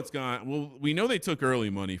 We know it's gone. Well, we know they took early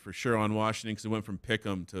money for sure on Washington because it went from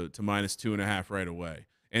pick'em to -2.5 right away.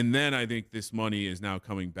 And then I think this money is now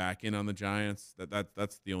coming back in on the Giants.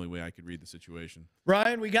 That's the only way I could read the situation.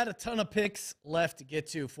 Ryan, we got a ton of picks left to get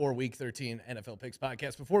to for Week 13 NFL Picks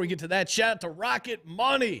Podcast. Before we get to that, shout out to Rocket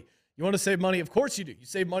Money. You want to save money? Of course you do. You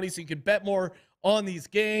save money so you can bet more on these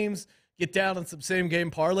games, get down on some same-game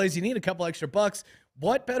parlays. You need a couple extra bucks.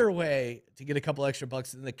 What better way to get a couple extra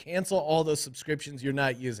bucks than to cancel all those subscriptions you're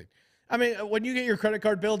not using? I mean, when you get your credit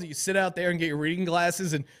card bill, do you sit out there and get your reading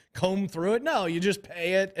glasses and comb through it? No, you just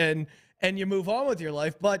pay it and you move on with your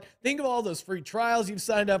life. But think of all those free trials you've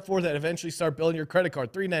signed up for that eventually start billing your credit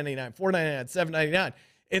card, $3.99, $4.99, $7.99.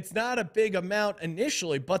 It's not a big amount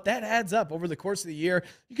initially, but that adds up over the course of the year.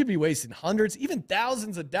 You could be wasting hundreds, even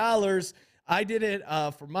thousands of dollars. I did it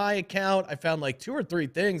for my account. I found like 2 or 3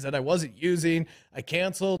 things that I wasn't using. I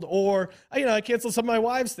canceled, or I canceled some of my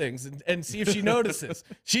wife's things and see if she notices.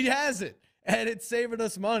 She has it, and it's saving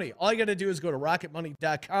us money. All you got to do is go to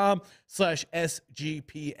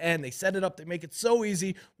rocketmoney.com/SGPN. They set it up. They make it so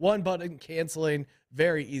easy. One button canceling,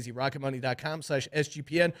 very easy.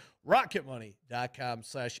 rocketmoney.com/SGPN.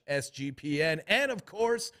 rocketmoney.com/SGPN. And of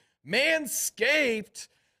course, Manscaped.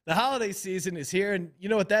 The holiday season is here, and you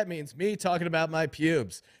know what that means. Me talking about my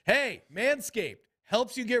pubes. Hey, Manscaped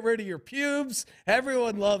helps you get rid of your pubes.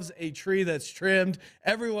 Everyone loves a tree that's trimmed.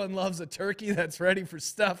 Everyone loves a turkey that's ready for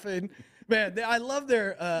stuffing. Man, I love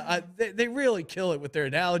their they really kill it with their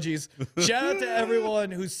analogies. Shout out to everyone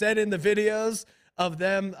who sent in the videos of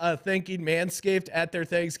them thanking Manscaped at their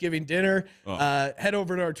Thanksgiving dinner. Head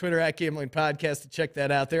over to our Twitter @Gambling Podcast to check that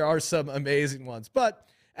out. There are some amazing ones. But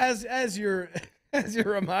as you're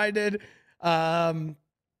reminded,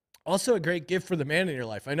 also a great gift for the man in your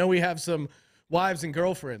life. I know we have some wives and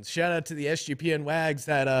girlfriends. Shout out to the SGPN wags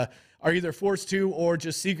that are either forced to or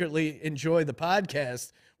just secretly enjoy the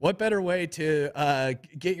podcast. What better way to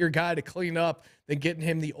get your guy to clean up than getting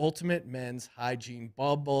him the ultimate men's hygiene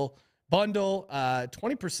bundle?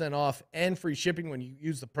 20% off and free shipping when you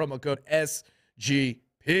use the promo code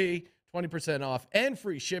SGP. 20% off and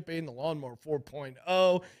free shipping. The Lawnmower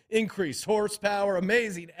 4.0, increased horsepower,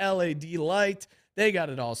 amazing LED light. They got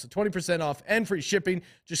it all. So 20% off and free shipping.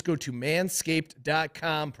 Just go to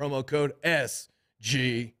manscaped.com, promo code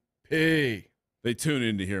SGP. They tune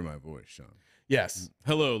in to hear my voice, Sean. Yes.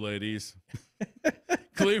 Hello, ladies.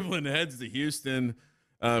 Cleveland heads to Houston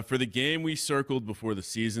for the game we circled before the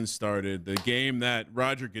season started, the game that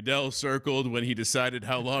Roger Goodell circled when he decided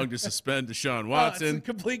how long to suspend Deshaun Watson. It's a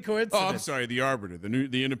complete coincidence. Oh, I'm sorry, the arbiter,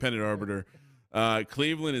 the independent arbiter.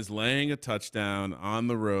 Cleveland is laying a touchdown on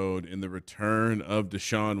the road in the return of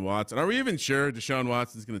Deshaun Watson. Are we even sure Deshaun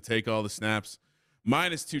Watson's going to take all the snaps?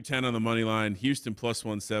 Minus 210 on the money line. Houston plus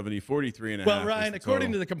 170, 43.5. Well, Ryan,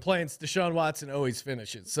 according to the complaints, Deshaun Watson always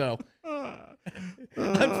finishes. So,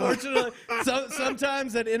 unfortunately,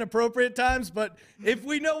 sometimes at inappropriate times. But if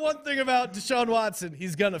we know one thing about Deshaun Watson,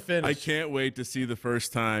 he's gonna finish. I can't wait to see the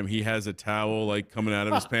first time he has a towel like coming out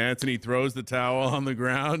of his pants and he throws the towel on the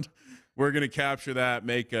ground. We're gonna capture that.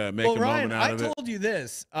 Make a Ryan, moment out of it. I told you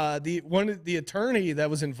this. The attorney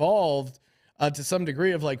that was involved. To some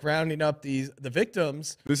degree of like rounding up the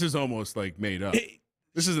victims. This is almost like made up.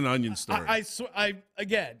 This is an onion story.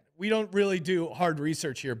 Again, we don't really do hard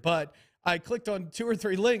research here, but I clicked on 2 or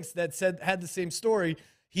 3 links that had the same story.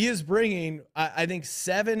 He is bringing, I think,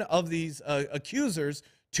 7 of these accusers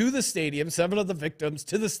to the stadium, 7 of the victims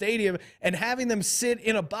to the stadium, and having them sit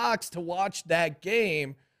in a box to watch that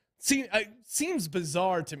game. Seems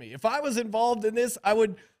bizarre to me. If I was involved in this, I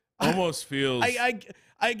would almost feels.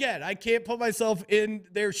 Again, I can't put myself in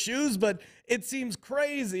their shoes, but it seems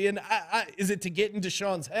crazy. And is it to get into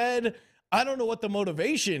Deshaun's head? I don't know what the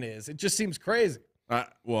motivation is. It just seems crazy.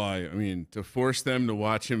 Well, I mean, to force them to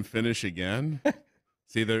watch him finish again.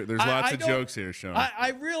 See, there's lots of jokes here, Sean.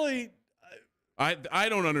 I really. I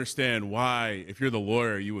don't understand why, if you're the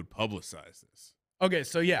lawyer, you would publicize this. Okay,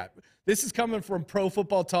 so yeah, this is coming from Pro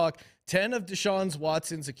Football Talk. 10 of Deshaun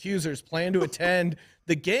Watson's accusers plan to attend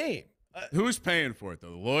the game. Who's paying for it,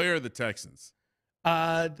 though? The lawyer or the Texans?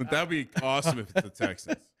 But that'd be awesome if it's the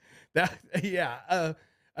Texans.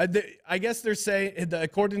 I guess they're saying,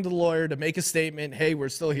 according to the lawyer, to make a statement, hey, we're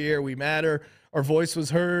still here, we matter, our voice was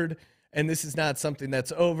heard, and this is not something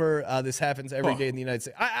that's over. This happens every day in the United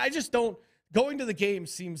States. I just don't. Going to the game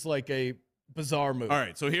seems like a bizarre move. All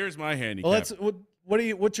right, so here's my handicap. Well,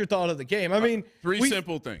 what's your thought of the game? I mean, three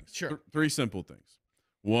simple things. Sure. Three simple things.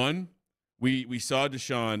 One, we saw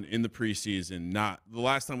Deshaun in the preseason. Not the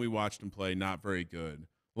last time we watched him play, not very good.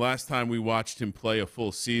 Last time we watched him play a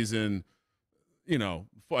full season,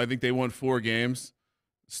 I think they won 4 games.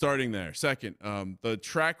 Starting there. Second, the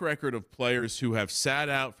track record of players who have sat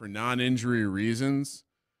out for non-injury reasons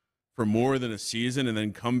for more than a season and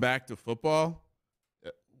then come back to football.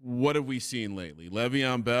 What have we seen lately?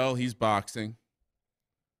 Le'Veon Bell, he's boxing,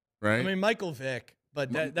 right? I mean, Michael Vick.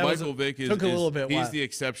 But that Michael Vick took a little bit. He's the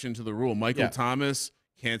exception to the rule. Michael Thomas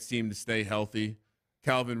can't seem to stay healthy.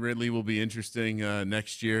 Calvin Ridley will be interesting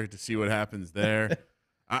next year to see what happens there.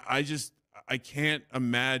 I can't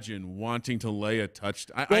imagine wanting to lay a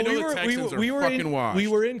touchdown. I know the Texans are fucking washed. We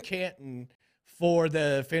were in Canton for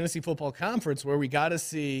the Fantasy Football Conference where we got to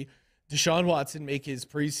see Deshaun Watson make his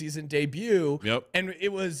preseason debut. Yep. And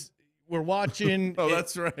we're watching. Oh,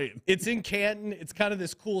 that's right. It's in Canton. It's kind of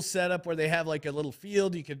this cool setup where they have like a little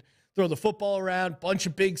field. You could throw the football around, bunch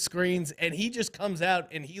of big screens, and he just comes out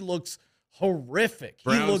and he looks horrific.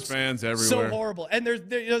 Browns he looks fans everywhere. So horrible. And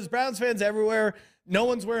there's Browns fans everywhere. No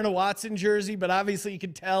one's wearing a Watson jersey, but obviously you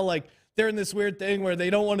can tell like they're in this weird thing where they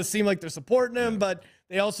don't want to seem like they're supporting him, but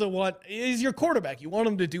they also want – he's your quarterback. You want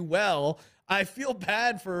him to do well. I feel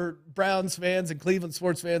bad for Browns fans and Cleveland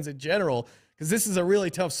sports fans in general because this is a really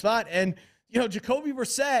tough spot. And, Jacoby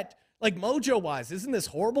Brissett, like mojo-wise, isn't this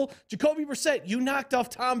horrible? Jacoby Brissett, you knocked off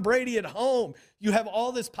Tom Brady at home. You have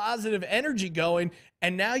all this positive energy going,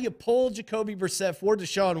 and now you pull Jacoby Brissett for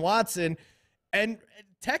Deshaun Watson. And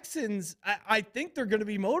Texans, I think they're going to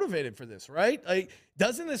be motivated for this, right? Like,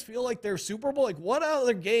 doesn't this feel like their Super Bowl? Like, what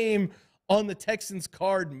other game on the Texans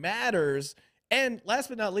card matters? And last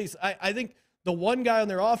but not least, I think the one guy on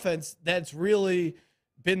their offense that's really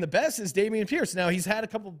been the best is Dameon Pierce. Now, he's had a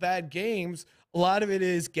couple bad games. A lot of it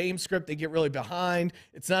is game script. They get really behind.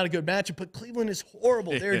 It's not a good matchup, but Cleveland is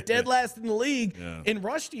horrible. They're dead last in the league in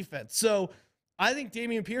rush defense. So I think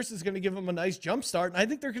Dameon Pierce is going to give them a nice jump start, and I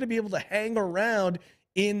think they're going to be able to hang around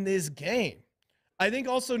in this game. I think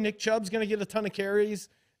also Nick Chubb's going to get a ton of carries,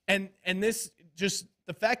 and this just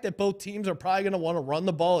the fact that both teams are probably going to want to run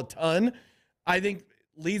the ball a ton, I think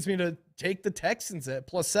leads me to take the Texans at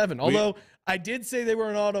 +7. Although I did say they were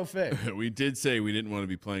an auto fave. We did say we didn't want to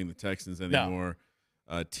be playing the Texans anymore.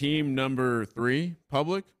 No. Team number 3,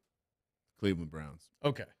 Public. Cleveland Browns.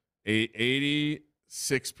 Okay.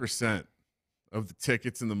 86% of the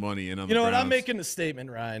tickets and the money in on You the know Browns. what? I'm making a statement,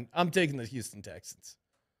 Ryan. I'm taking the Houston Texans.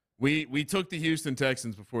 We took the Houston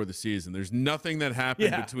Texans before the season. There's nothing that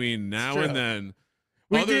happened between now and then.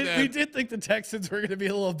 We did think the Texans were going to be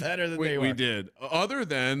a little better than they were. We did. Other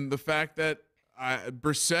than the fact that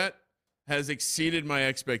Brissett has exceeded my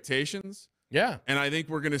expectations. Yeah. And I think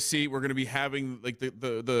we're going to be having like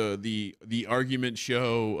the argument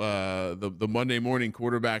show, the Monday morning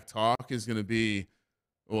quarterback talk is going to be,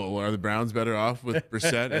 well, are the Browns better off with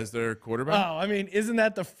Brissett as their quarterback? Oh, I mean, isn't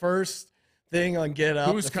that the first thing on Get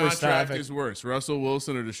Up? Whose contract is worse, Russell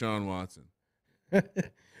Wilson or Deshaun Watson?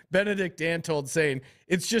 Benedict Dantold saying,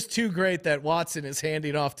 it's just too great that Watson is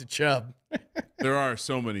handing off to Chubb. There are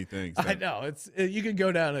so many things. I know. You can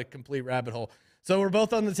go down a complete rabbit hole. So we're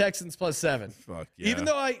both on the Texans +7. Fuck yeah. Even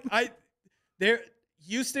though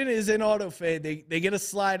Houston is in auto fade. They get a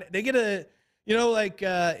slide. They get a,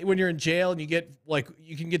 when you're in jail and you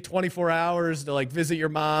can get 24 hours to visit your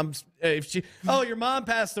mom's. Your mom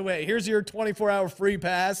passed away. Here's your 24-hour free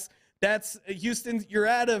pass. That's Houston. You're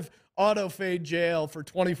out of auto fade jail for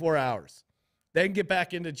 24 hours. Then get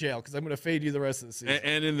back into jail because I'm going to fade you the rest of the season.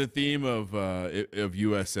 And in the theme of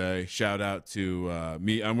USA, shout out to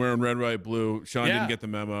me. I'm wearing red, white, blue. Sean didn't get the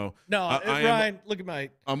memo. No, Ryan, look at my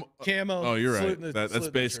camo. Oh, you're right. That's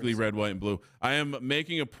basically red, white, and blue. I am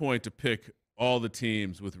making a point to pick all the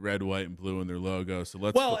teams with red, white, and blue in their logo. So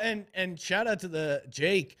let's. Well, and shout out to the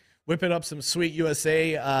Jake whipping up some sweet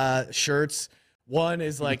USA shirts. One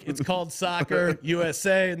is it's called Soccer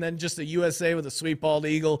USA, and then just a USA with a sweet bald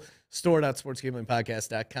eagle.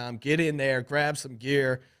 Store.sportsgamblingpodcast.com. Get in there, grab some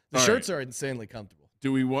gear. The shirts are insanely comfortable.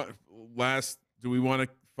 Do we want to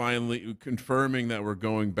finally confirming that we're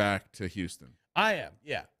going back to Houston? I am.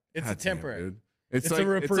 Yeah, it's a temporary. Dude. It's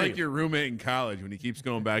like your roommate in college when he keeps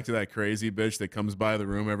going back to that crazy bitch that comes by the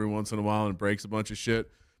room every once in a while and breaks a bunch of shit.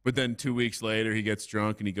 But then 2 weeks later he gets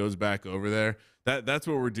drunk and he goes back over there. That's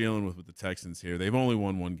what we're dealing with the Texans here. They've only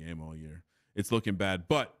won one game all year. It's looking bad.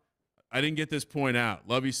 But I didn't get this point out.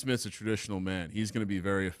 Lovie Smith's a traditional man. He's going to be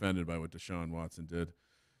very offended by what Deshaun Watson did.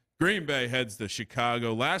 Green Bay heads to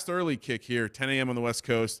Chicago. Last early kick here, 10 a.m. on the West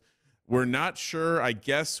Coast. We're not sure, I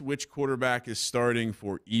guess, which quarterback is starting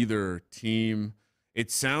for either team.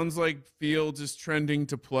 It sounds like Fields is trending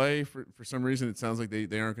to play for some reason. It sounds like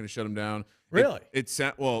they aren't going to shut him down. Really? It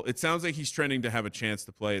sounds like he's trending to have a chance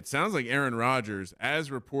to play. It sounds like Aaron Rodgers,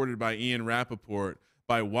 as reported by Ian Rappaport,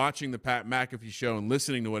 by watching the Pat McAfee show and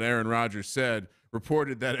listening to what Aaron Rodgers said,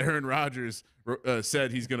 reported that Aaron Rodgers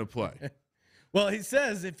said he's going to play. Well, he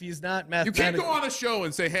says if he's not mathematically... You can't go on a show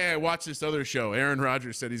and say, hey, I watched this other show. Aaron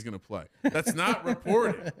Rodgers said he's going to play. That's not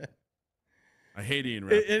reported. I hate Ian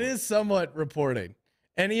Rappaport. It is somewhat reporting.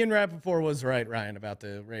 And Ian Rappaport was right, Ryan, about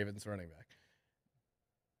the Ravens running back.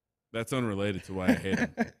 That's unrelated to why I hate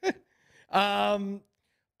him.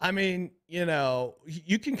 I mean,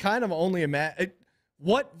 you can kind of only imagine...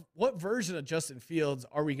 What version of Justin Fields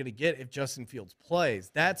are we going to get if Justin Fields plays?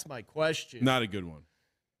 That's my question. Not a good one.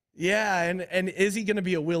 Yeah, and is he going to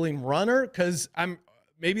be a willing runner? Because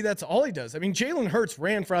maybe that's all he does. I mean, Jalen Hurts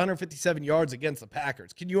ran for 157 yards against the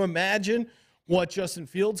Packers. Can you imagine what Justin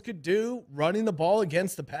Fields could do running the ball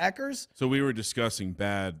against the Packers? So we were discussing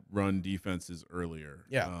bad run defenses earlier.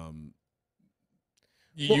 Yeah.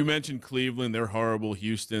 You mentioned Cleveland. They're horrible.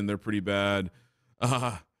 Houston, they're pretty bad.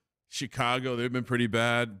 Chicago, they've been pretty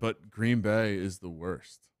bad, but Green Bay is the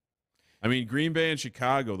worst. I mean, Green Bay and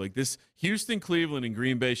Chicago, like this Houston, Cleveland, and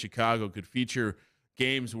Green Bay, Chicago could feature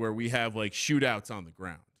games where we have shootouts on the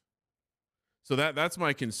ground. So that's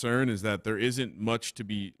my concern, is that there isn't much to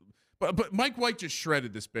be. But Mike White just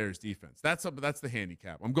shredded this Bears defense. That's the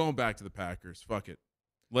handicap. I'm going back to the Packers. Fuck it.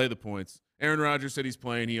 Lay the points. Aaron Rodgers said he's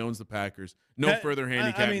playing. He owns the Packers. No further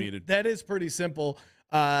handicap needed. That is pretty simple.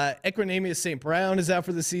 Equinemius St. Brown is out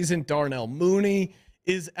for the season. Darnell Mooney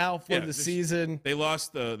is out for the season. They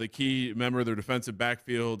lost the key member of their defensive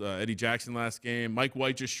backfield, Eddie Jackson, last game. Mike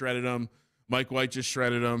White just shredded him.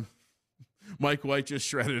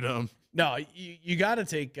 No, you got to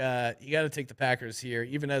take the Packers here,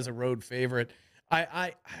 even as a road favorite.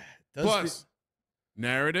 Plus,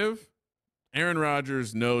 narrative. Aaron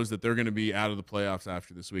Rodgers knows that they're going to be out of the playoffs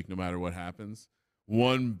after this week, no matter what happens.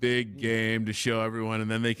 One big game to show everyone,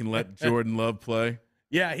 and then they can let Jordan Love play.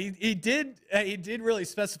 Yeah, he did really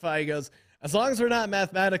specify. He goes, as long as we're not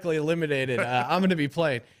mathematically eliminated, I'm going to be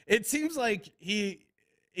playing. It seems like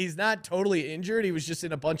he's not totally injured. He was just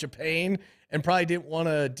in a bunch of pain and probably didn't want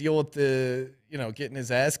to deal with the getting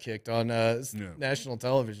his ass kicked on national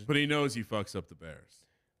television. But he knows he fucks up the Bears.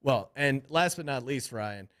 Well, and last but not least,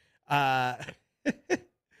 Ryan, I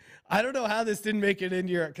I don't know how this didn't make it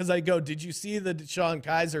into your, because I go, did you see the Deshaun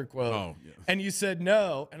Kaiser quote? Oh, yeah. And you said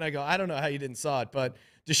no. And I go, I don't know how you didn't saw it. But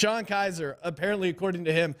Deshaun Kaiser, apparently, according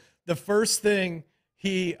to him, the first thing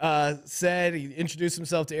he said, he introduced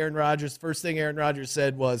himself to Aaron Rodgers. First thing Aaron Rodgers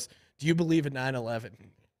said was, do you believe in 9/11?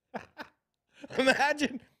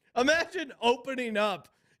 Imagine opening up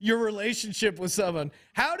your relationship with someone.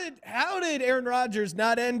 How did Aaron Rodgers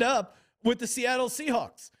not end up with the Seattle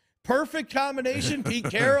Seahawks? Perfect combination. Pete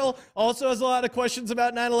Carroll also has a lot of questions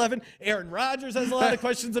about 9/11. Aaron Rodgers has a lot of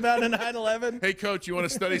questions about 9/11. Hey, Coach, you want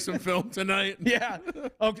to study some film tonight? Yeah.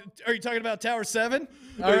 Okay. Are you talking about Tower 7?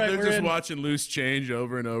 They're just watching Loose Change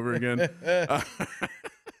over and over again.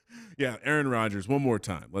 Yeah, Aaron Rodgers, one more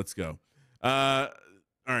time. Let's go. All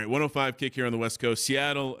right, 105 kick here on the West Coast.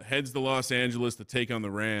 Seattle heads to Los Angeles to take on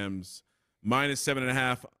the Rams.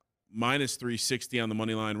 -7.5, -360 on the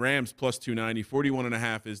money line. Rams +290,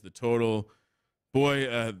 41.5 is the total. Boy,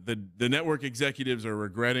 the network executives are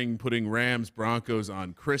regretting putting Rams Broncos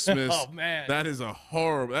on Christmas. Oh man, that is a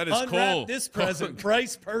horrible. That is Unwrap coal. this present.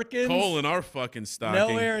 Bryce Perkins. Coal in our fucking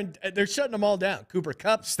stocking. No Aaron. They're shutting them all down. Cooper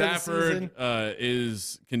Kupp. Stafford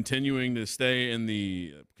is continuing to stay in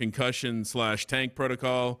the concussion/tank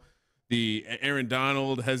protocol. The Aaron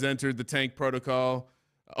Donald has entered the tank protocol.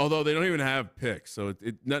 Although they don't even have picks, so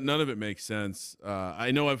none of it makes sense.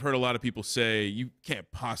 I know I've heard a lot of people say you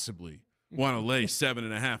can't possibly want to lay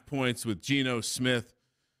 7.5 points with Geno Smith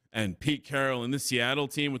and Pete Carroll and the Seattle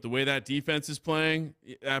team with the way that defense is playing.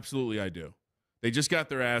 Absolutely, I do. They just got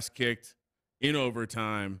their ass kicked in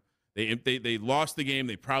overtime. They lost the game.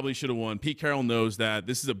 They probably should have won. Pete Carroll knows that.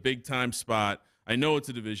 This is a big time spot. I know it's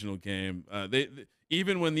a divisional game.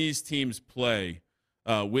 Even when these teams play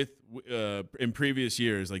in previous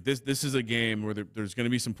years, like this is a game where there's going to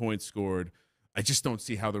be some points scored. I just don't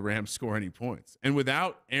see how the Rams score any points. And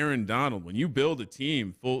without Aaron Donald, when you build a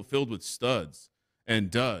team filled with studs and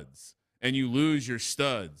duds, and you lose your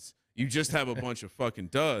studs, you just have a bunch of fucking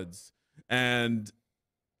duds. And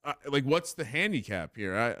like, what's the handicap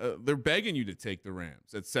here? They're begging you to take the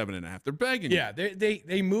Rams at 7.5. They're begging. Yeah,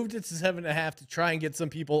 they moved it to 7.5 to try and get some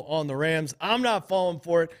people on the Rams. I'm not falling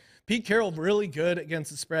for it. Pete Carroll really good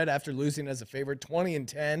against the spread after losing as a favorite,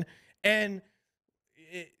 20-10. And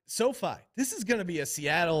SoFi, this is going to be a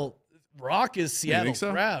Seattle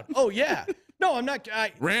crowd. Oh, yeah. No, I'm not.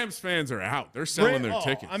 Rams fans are out. They're selling their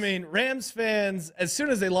tickets. I mean, Rams fans, as soon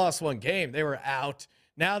as they lost one game, they were out.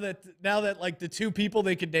 Now that like the two people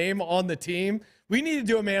they could name on the team, we need to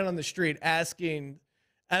do a man on the street asking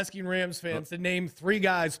Rams fans to name 3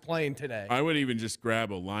 guys playing today. I would even just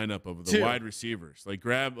grab a lineup of the wide receivers. Like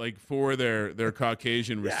grab like 4 of their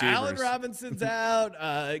Caucasian receivers. Allen Robinson's out.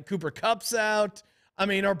 Cooper Kupp's out. I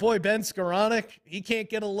mean, our boy Ben Skoranek, he can't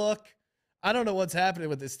get a look. I don't know what's happening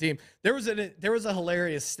with this team. There was a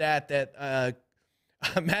hilarious stat that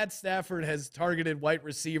Matt Stafford has targeted white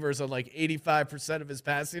receivers on like 85% of his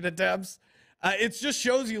passing attempts. It just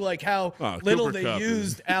shows you like how little Cooper they Kupp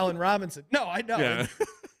used Allen Robinson. No, I know. Yeah.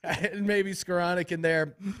 And maybe Skoranek in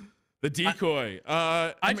there. The decoy.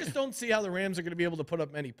 I just don't see how the Rams are going to be able to put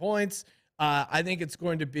up many points. I think it's just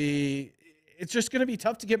going to be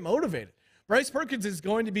tough to get motivated. Bryce Perkins is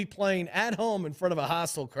going to be playing at home in front of a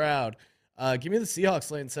hostile crowd. Give me the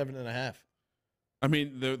Seahawks laying 7.5. I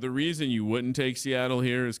mean, the reason you wouldn't take Seattle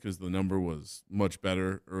here is because the number was much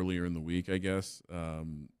better earlier in the week, I guess.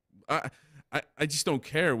 I just don't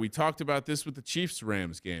care. We talked about this with the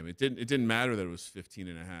Chiefs-Rams game. It didn't matter that it was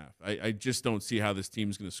 15.5. I just don't see how this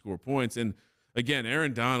team's going to score points. And, again,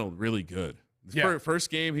 Aaron Donald, really good. First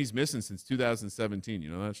game he's missing since 2017.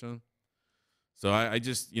 You know that, Sean? So I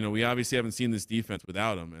just, we obviously haven't seen this defense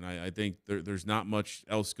without him, and I think there's not much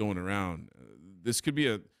else going around. This could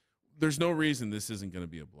be there's no reason this isn't going to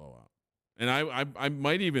be a blowout. And I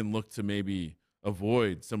might even look to maybe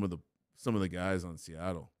avoid some of the guys on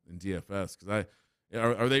Seattle in DFS because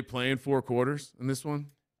are they playing 4 quarters in this one?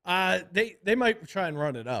 They might try and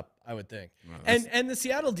run it up, I would think. Wow, and the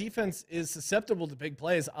Seattle defense is susceptible to big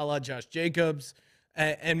plays, a la Josh Jacobs,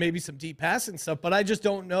 and maybe some deep passing stuff. But I just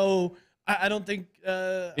don't know. I don't think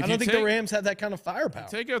the Rams have that kind of firepower.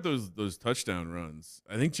 Take out those touchdown runs.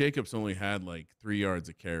 I think Jacobs only had like 3 yards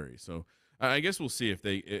a carry. So I guess we'll see if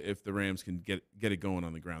the Rams can get it going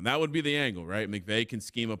on the ground. That would be the angle, right? McVay can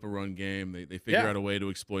scheme up a run game. They figure out a way to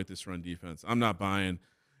exploit this run defense. I'm not buying.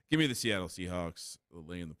 Give me the Seattle Seahawks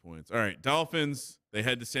laying the points. All right, Dolphins, they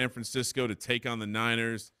head to San Francisco to take on the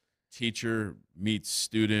Niners. Teacher meets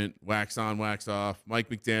student, wax on, wax off. Mike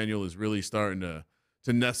McDaniel is really starting to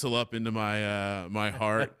nestle up into my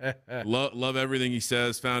heart. Love everything he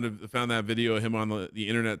says. Found that video of him on the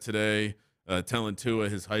internet today telling Tua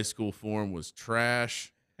his high school form was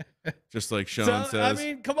trash. just like Sean says. I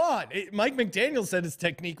mean, come on. Mike McDaniel said his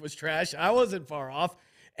technique was trash. I wasn't far off.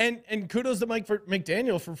 And kudos to Mike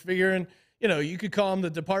McDaniel for figuring, you could call him the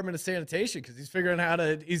Department of Sanitation because he's figuring out how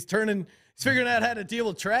to deal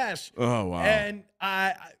with trash. Oh, wow. And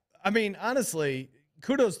I mean, honestly,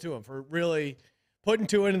 kudos to him for really putting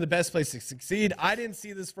Tua in the best place to succeed. I didn't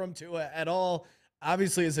see this from Tua at all,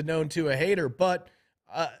 obviously as a known Tua hater, but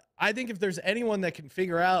I think if there's anyone that can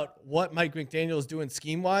figure out what Mike McDaniel is doing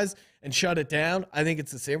scheme-wise and shut it down, I think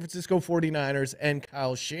it's the San Francisco 49ers and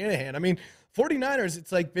Kyle Shanahan. I mean, 49ers,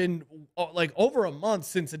 it's been over a month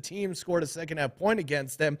since a team scored a second-half point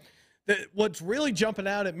against them. What's really jumping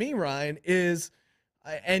out at me, Ryan, is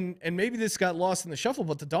and maybe this got lost in the shuffle,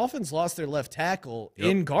 but the Dolphins lost their left tackle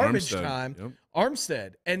in garbage time,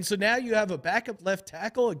 Armstead. And so now you have a backup left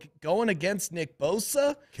tackle going against Nick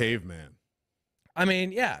Bosa. Caveman. I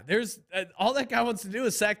mean, yeah, there's all that guy wants to do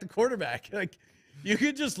is sack the quarterback. You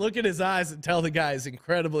could just look at his eyes and tell the guy is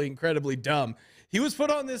incredibly, incredibly dumb. He was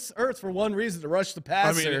put on this earth for one reason, to rush the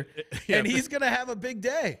passer, and he's going to have a big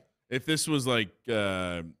day. If this was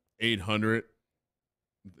 800,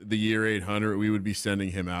 the year 800, we would be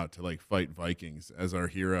sending him out to fight Vikings as our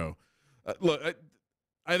hero. Look,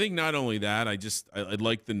 I think not only that, I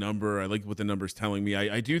like the number. I like what the number's telling me.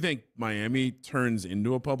 I do think Miami turns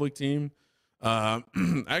into a public team.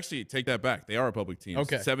 Actually, take that back. They are a public team.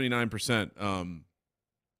 Okay. 79%.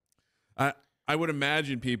 I would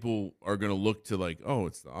imagine people are going to look to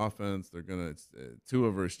it's the offense. They're going to, it's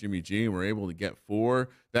Tua versus Jimmy G, and we're able to get 4.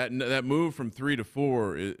 That move from 3 to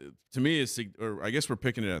 4 to me is, or I guess we're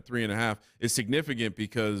picking it at 3.5, is significant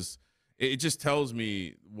because it just tells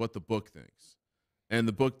me what the book thinks. And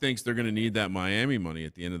the book thinks they're going to need that Miami money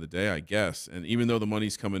at the end of the day, I guess. And even though the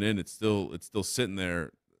money's coming in, it's still sitting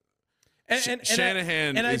there. And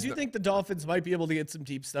Shanahan, I do think the Dolphins might be able to get some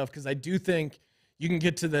deep stuff because I do think you can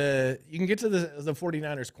get to the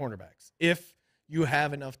 49ers cornerbacks if you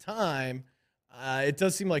have enough time. It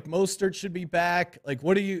does seem like Mostert should be back.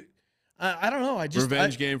 What do you? I don't know.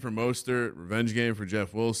 Revenge game for Mostert. Revenge game for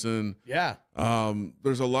Jeff Wilson. Yeah.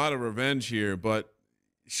 There's a lot of revenge here, but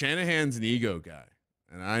Shanahan's an ego guy,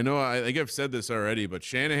 and I know I think I've said this already, but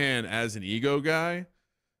Shanahan as an ego guy.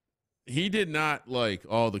 He did not like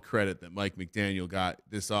all the credit that Mike McDaniel got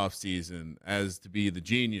this offseason as to be the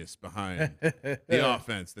genius behind the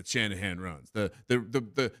offense that Shanahan runs.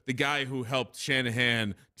 The guy who helped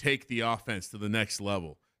Shanahan take the offense to the next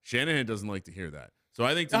level. Shanahan doesn't like to hear that. So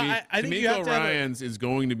I think DeMeco Ryans is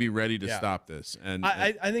going to be ready to stop this. And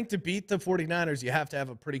I think to beat the 49ers, you have to have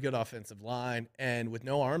a pretty good offensive line. And with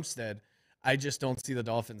no Armstead, I just don't see the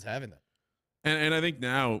Dolphins having that. And I think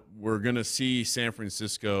now we're going to see San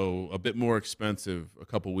Francisco a bit more expensive a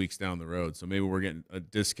couple weeks down the road. So maybe we're getting a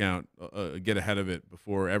discount, get ahead of it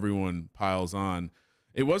before everyone piles on.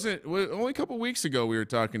 Only a couple weeks ago we were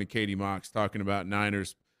talking to Katie Mox, talking about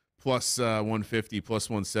Niners plus 150, plus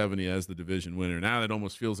 170 as the division winner. Now that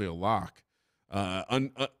almost feels like a lock.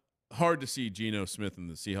 Hard to see Geno Smith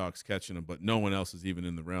and the Seahawks catching them, but no one else is even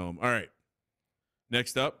in the realm. All right.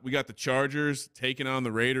 Next up, we got the Chargers taking on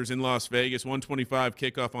the Raiders in Las Vegas. 125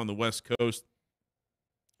 kickoff on the West Coast.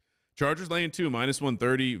 Chargers laying 2, minus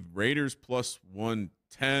 130. Raiders plus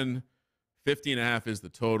 110. 50.5 is the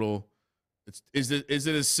total. Is it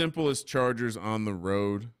as simple as Chargers on the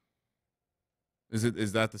road?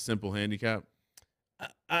 Is that the simple handicap?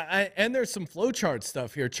 And there's some flowchart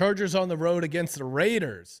stuff here. Chargers on the road against the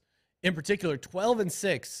Raiders, in particular,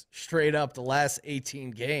 12-6 straight up the last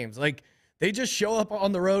 18 games. They just show up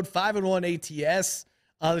on the road, 5-1 ATS.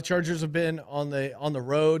 The Chargers have been on the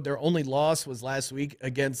road. Their only loss was last week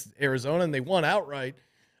against Arizona, and they won outright.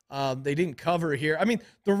 They didn't cover here. I mean,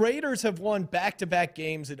 the Raiders have won back-to-back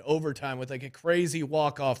games in overtime with a crazy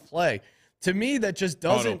walk-off play. To me, that just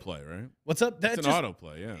doesn't autoplay, right? What's up? That's an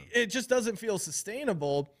autoplay, yeah. It just doesn't feel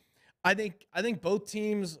sustainable. I think both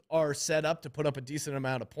teams are set up to put up a decent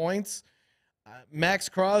amount of points. Max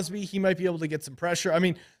Crosby, he might be able to get some pressure. I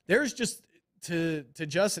mean, there's just to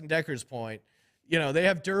Justin Decker's point, they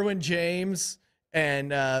have Derwin James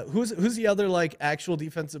and who's the other actual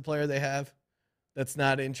defensive player they have that's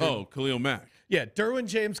not injured? Oh, Khalil Mack. Yeah, Derwin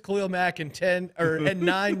James, Khalil Mack, and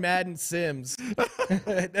 9 Madden Sims.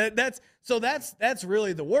 That's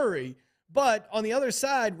really the worry. But on the other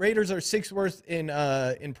side, Raiders are 6th worst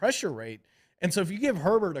in pressure rate. And so if you give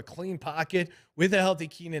Herbert a clean pocket with a healthy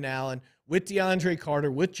Keenan Allen, with DeAndre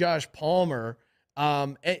Carter, with Josh Palmer,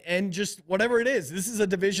 and just whatever it is, this is a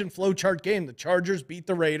division flowchart game. The Chargers beat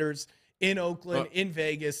the Raiders in Oakland, in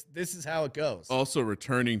Vegas. This is how it goes. Also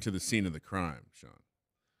returning to the scene of the crime, Sean.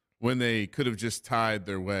 when they could have just tied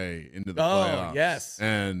their way into the Oh, playoffs. yes.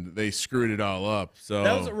 And they screwed it all up. So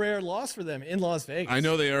that was a rare loss for them in Las Vegas. I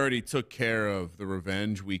know they already took care of the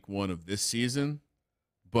revenge week 1 of this season,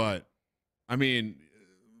 but I mean,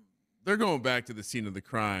 they're going back to the scene of the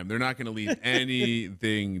crime. They're not going to leave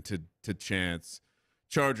anything to chance.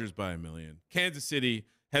 Chargers by 1 million. Kansas City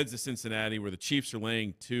heads to Cincinnati, where the Chiefs are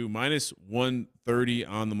laying 2, -130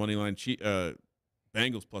 on the money line.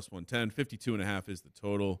 Bengals +110. 52.5 is the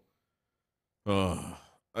total.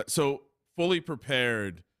 So fully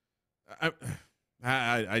prepared. I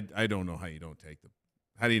don't know how you don't take them.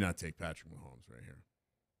 How do you not take Patrick Mahomes right here?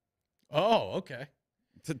 Oh, okay.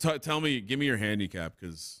 Tell me, give me your handicap,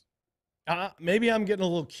 because maybe I'm getting a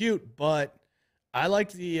little cute, but I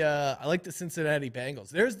like the Cincinnati Bengals.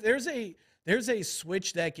 There's a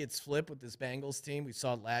switch that gets flipped with this Bengals team. We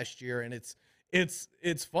saw it last year, and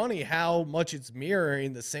it's funny how much it's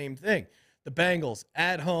mirroring the same thing. The Bengals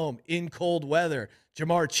at home in cold weather.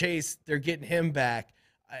 Jamar Chase, they're getting him back.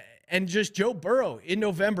 And just Joe Burrow in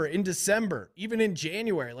November, in December, even in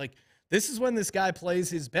January. Like, this is when this guy plays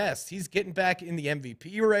his best. He's getting back in the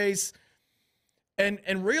MVP race.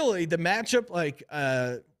 And really, the matchup, like,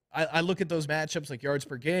 I look at those matchups like yards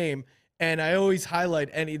per game, and I always highlight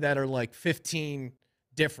any that are like 15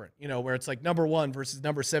 different, where it's like number 1 versus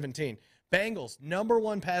number 17. Bengals, number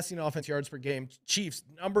 1 passing offense yards per game. Chiefs,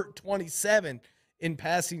 number 27 in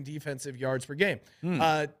passing defensive yards per game.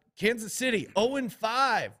 Kansas City,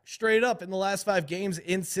 0-5 straight up in the last 5 games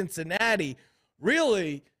in Cincinnati.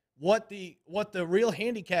 Really, what the real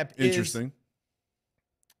handicap is. Interesting.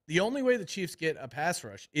 The only way the Chiefs get a pass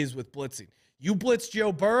rush is with blitzing. You blitz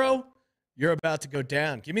Joe Burrow, you're about to go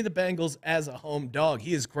down. Give me the Bengals as a home dog.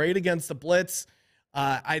 He is great against the blitz.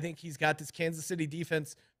 I think he's got this Kansas City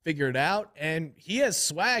defense figured out, and he has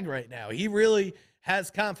swag right now. He really has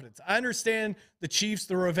confidence. I understand the Chiefs,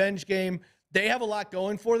 the revenge game. They have a lot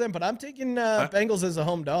going for them, but I'm taking Bengals as a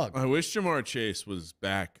home dog. I wish Jamar Chase was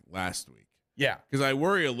back last week. Yeah. Because I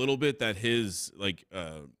worry a little bit that his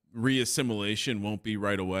reassimilation won't be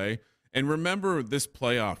right away. And remember this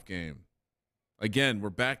playoff game. Again, we're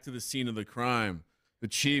back to the scene of the crime. The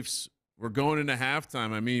Chiefs, we're going into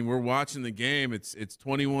halftime. I mean, we're watching the game. It's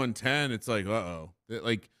 21-10. It's like, uh-oh.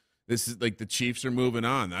 Like, this is like the Chiefs are moving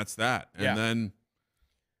on. That's that. And then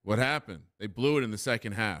what happened? They blew it in the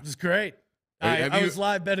second half. It was great. I was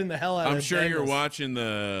live betting the hell out of it. I'm sure you're watching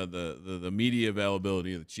the media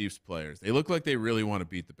availability of the Chiefs players. They look like they really want to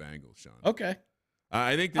beat the Bengals, Sean. Okay.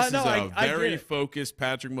 I think this is a very focused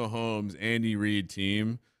Patrick Mahomes, Andy Reid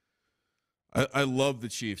team. I love the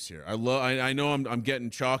Chiefs here. I know I'm getting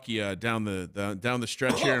chalky down the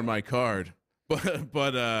stretch here in my card, but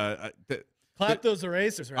clap those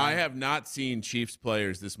erasers. Right? I have not seen Chiefs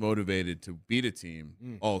players this motivated to beat a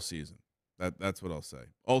team all season. That's what I'll say.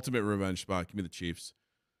 Ultimate revenge spot. Give me the Chiefs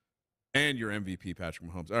and your MVP, Patrick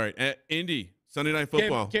Mahomes. All right, Indy Sunday Night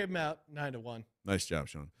Football. Came him out 9-1. Nice job,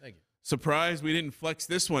 Sean. Thank you. Surprised we didn't flex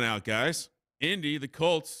this one out, guys. Indy, the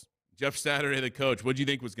Colts. Jeff Saturday, the coach. What do you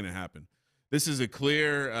think was going to happen? This is a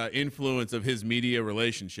clear influence of his media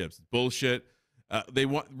relationships. Bullshit.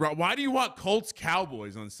 Why do you want Colts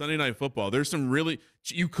Cowboys on Sunday Night Football? There's some really.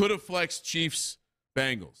 You could have flexed Chiefs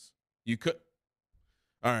Bengals. You could.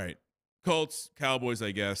 All right. Colts, Cowboys,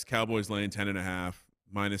 I guess. Cowboys laying 10.5,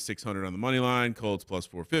 -600 on the money line. Colts plus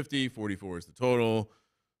 450, 44 is the total.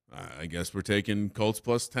 I guess we're taking Colts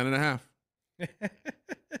plus 10.5.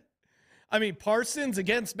 I mean, Parsons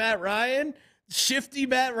against Matt Ryan, shifty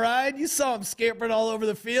Matt Ryan. You saw him scampering all over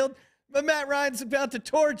the field, but Matt Ryan's about to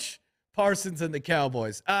torch Parsons and the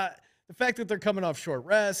Cowboys. The fact that they're coming off short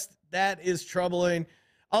rest, that is troubling.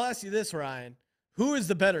 I'll ask you this, Ryan. Who is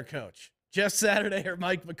the better coach? Jeff Saturday or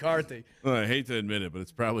Mike McCarthy? Well, I hate to admit it, but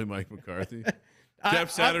it's probably Mike McCarthy. Jeff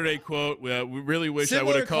Saturday quote, we really wish I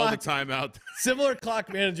would have called the timeout. Similar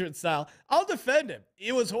clock management style. I'll defend him.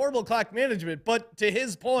 It was horrible clock management, but to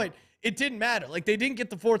his point, it didn't matter. Like, they didn't get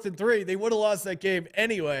the 4th and 3. They would have lost that game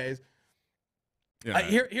anyways. Yeah.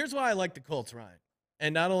 Here's why I like the Colts, Ryan.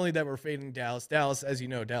 And not only that we're fading Dallas. Dallas, as you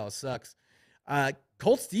know, Dallas sucks.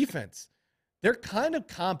 Colts defense, they're kind of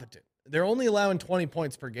competent. They're only allowing 20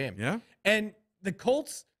 points per game. Yeah. And the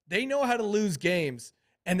Colts, they know how to lose games,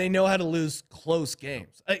 and they know how to lose close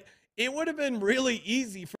games. It would have been really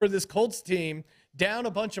easy for this Colts team down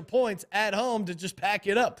a bunch of points at home to just pack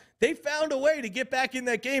it up. They found a way to get back in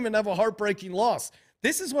that game and have a heartbreaking loss.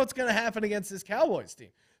 This is what's going to happen against this Cowboys team.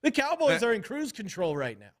 The Cowboys are in cruise control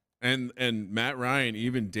right now. And Matt Ryan,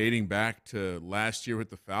 even dating back to last year with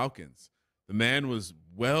the Falcons, the man was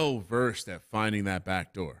well-versed at finding that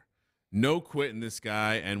back door. No quitting this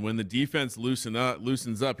guy, and when the defense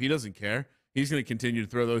loosens up, he doesn't care. He's going to continue to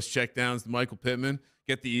throw those checkdowns to Michael Pittman,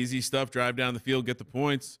 get the easy stuff, drive down the field, get the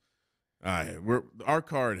points. Our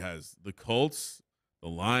card has the Colts, the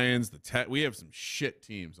Lions, we have some shit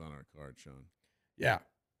teams on our card, Sean. Yeah.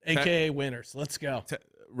 AKA winners. Let's go.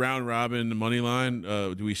 Round robin, the money line.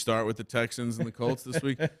 Do we start with the Texans and the Colts this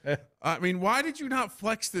week? I mean, why did you not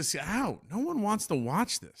flex this out? No one wants to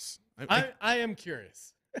watch this. I am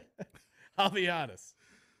curious. I'll be honest.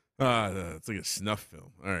 It's like a snuff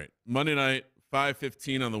film. All right. Monday night,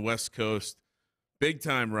 5:15 on the West Coast. Big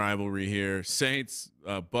time rivalry here. Saints,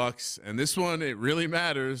 Bucks. And this one, it really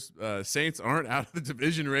matters. Saints aren't out of the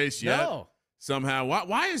division race yet. No. Somehow.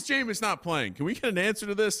 Why is Jameis not playing? Can we get an answer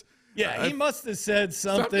to this? Yeah, he must have said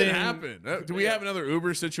something. Something happened. Do we have another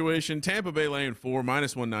Uber situation? Tampa Bay laying 4,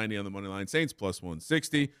 -190 on the money line. Saints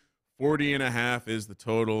 +160. 40.5 is the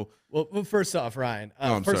total. Well, first off, Ryan,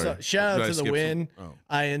 shout out to the win.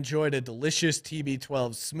 I enjoyed a delicious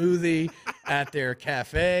TB12 smoothie at their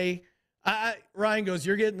cafe. Ryan goes,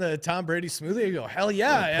 "You're getting the Tom Brady smoothie?" I go, "Hell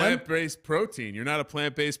yeah, I am." Plant-based protein. You're not a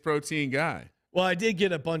plant-based protein guy. Well, I did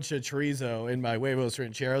get a bunch of chorizo in my huevos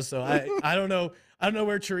rancheros, so I don't know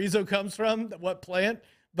where chorizo comes from, what plant,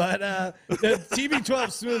 but the TB12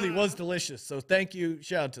 smoothie was delicious. So thank you.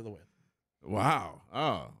 Shout out to the win. Wow.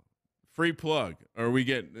 Oh, free plug.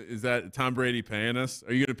 Is that Tom Brady paying us?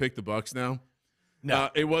 Are you going to pick the Bucks now? No.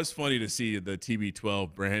 It was funny to see the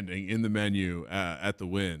TB12 branding in the menu at the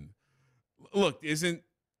win. Look, isn't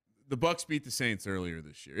the Bucks beat the Saints earlier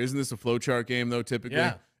this year? Isn't this a flowchart game though? Typically,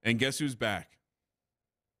 yeah. And guess who's back?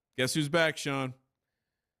 Guess who's back, Sean?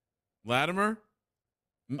 Latimer.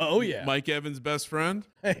 Oh yeah, Mike Evans' best friend.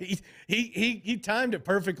 he timed it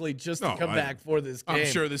perfectly just to come back for this game. I'm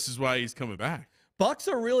sure this is why he's coming back. Bucks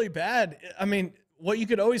are really bad. I mean, what you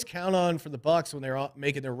could always count on for the Bucks when they're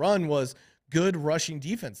making their run was good rushing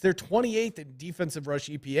defense. They're 28th in defensive rush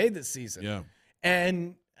EPA this season. Yeah,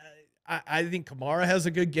 and I think Kamara has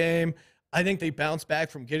a good game. I think they bounce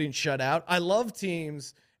back from getting shut out. I love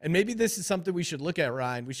teams. And maybe this is something we should look at,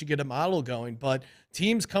 Ryan. We should get a model going. But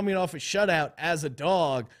teams coming off a shutout as a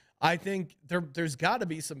dog, I think there's got to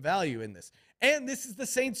be some value in this. And this is the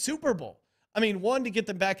Saints Super Bowl. I mean, one, to get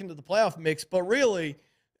them back into the playoff mix. But really,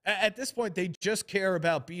 at this point, they just care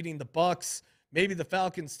about beating the Bucks, maybe the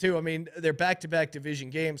Falcons too. I mean, they're back-to-back division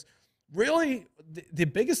games. Really, the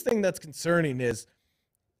biggest thing that's concerning is,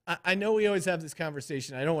 I know we always have this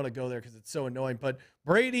conversation. I don't want to go there because it's so annoying. But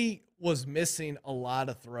Brady was missing a lot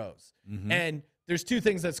of throws. Mm-hmm. And there's two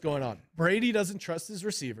things that's going on. Brady doesn't trust his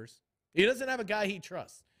receivers. He doesn't have a guy he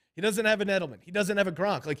trusts. He doesn't have an Edelman. He doesn't have a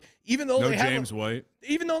Gronk. Like, even though they have James White.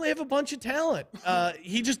 Even though they have a bunch of talent,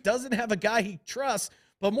 he just doesn't have a guy he trusts.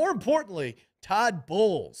 But more importantly, Todd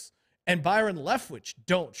Bowles and Byron Leftwich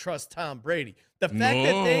don't trust Tom Brady. The fact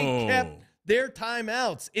that they kept their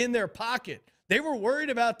timeouts in their pocket, they were worried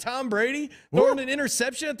about Tom Brady throwing an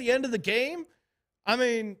interception at the end of the game. I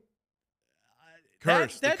mean,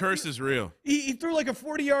 the curse is real. He threw like a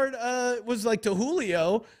 40-yard, was like to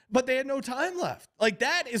Julio, but they had no time left. Like,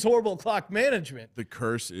 that is horrible clock management. The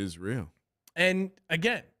curse is real. And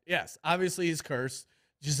again, yes, obviously he's cursed.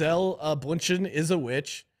 Giselle Bundchen is a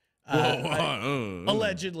witch.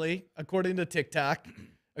 Allegedly, according to TikTok,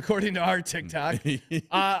 according to our TikTok.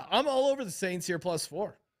 I'm all over the Saints here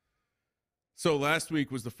 +4. So last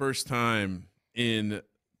week was the first time in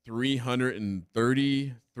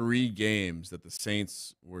 333 games that the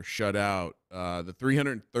Saints were shut out. The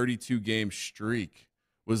 332 game streak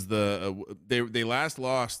was they last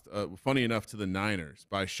lost, funny enough, to the Niners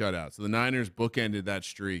by shutout. So the Niners bookended that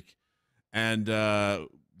streak, and the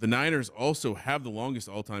Niners also have the longest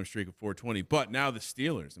all-time streak of 420. But now the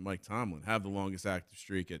Steelers and Mike Tomlin have the longest active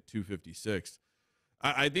streak at 256.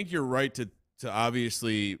 I think you're right to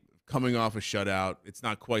obviously, coming off a shutout, it's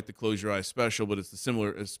not quite the close your eyes special, but it's the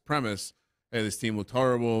similar premise. Hey, this team looked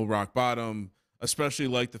horrible, rock bottom, especially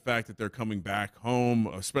like the fact that they're coming back home,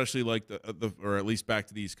 especially like or at least back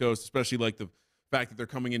to the East Coast, especially like the fact that they're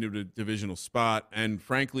coming into a divisional spot. And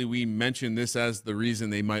frankly, we mentioned this as the reason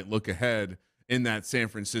they might look ahead in that San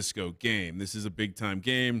Francisco game. This is a big time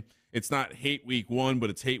game. It's not hate week 1, but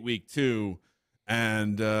it's hate week 2.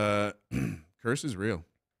 And curse is real.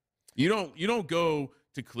 You don't go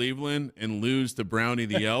to Cleveland and lose to Brownie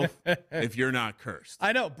the Elf if you're not cursed.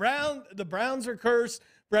 I know. The Browns are cursed.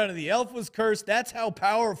 Brownie the Elf was cursed. That's how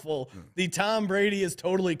powerful the Tom Brady is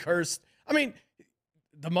totally cursed. I mean,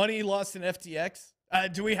 the money he lost in FTX.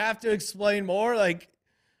 Do we have to explain more? Like,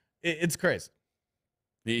 it's crazy.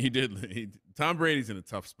 He did. Tom Brady's in a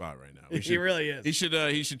tough spot right now. He really is.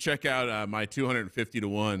 He should check out my 250 to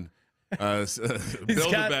 1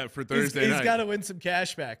 Build a bet for Thursday night. He's got to win some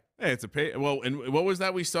cash back. Hey, it's a pay. Well, and what was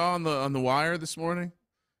that we saw on the wire this morning?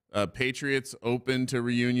 Patriots open to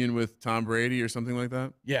reunion with Tom Brady or something like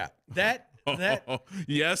that. Yeah, that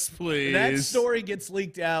yes, please. That story gets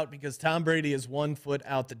leaked out because Tom Brady is 1 foot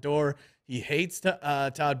out the door. He hates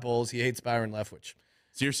Todd Bowles. He hates Byron Leftwich.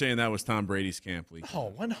 So you're saying that was Tom Brady's camp leak?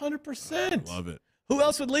 Oh, 100%. Love it. Who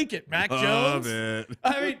else would leak it? Mac Jones? Love it.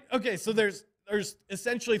 I mean, okay, so there's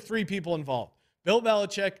essentially 3 people involved. Bill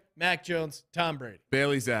Belichick, Mac Jones, Tom Brady.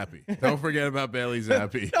 Bailey Zappi. Don't forget about Bailey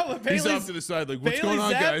Zappi. No, but he's off to the side like, what's going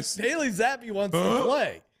on, guys? Bailey Zappi wants to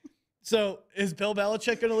play. So is Bill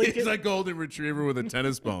Belichick going to leak it? He's like golden retriever with a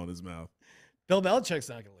tennis ball in his mouth. Bill Belichick's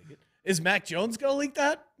not going to leak it. Is Mac Jones going to leak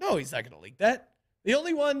that? No, he's not going to leak that. The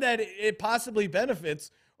only one that it possibly benefits,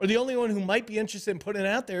 or the only one who might be interested in putting it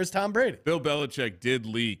out there, is Tom Brady. Bill Belichick did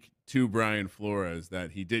leak to Brian Flores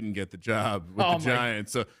that he didn't get the job with the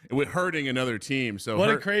Giants, so with hurting another team. So what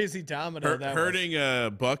a crazy domino that hurting a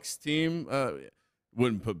Bucks team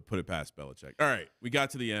wouldn't put it past Belichick. All right, we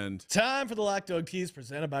got to the end. Time for the Lock Dog Tease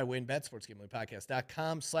presented by WynnBET,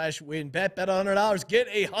 sportsgamblingpodcast.com/WynnBET. Bet $100, get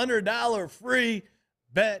a $100 free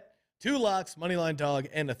bet. 2 locks, moneyline dog,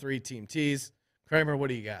 and a 3-team tease. Kramer, what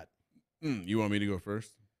do you got? You want me to go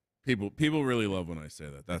first? People really love when I say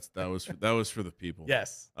that. That was for the people.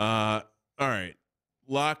 Yes. All right.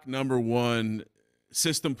 Lock number 1,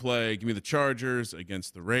 system play. Give me the Chargers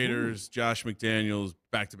against the Raiders. Ooh. Josh McDaniels,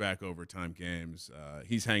 back-to-back overtime games.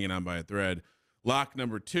 He's hanging on by a thread. Lock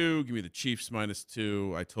number 2, give me the Chiefs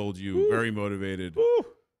 -2. I told you, very motivated.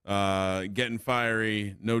 Getting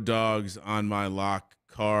fiery. No dogs on my lock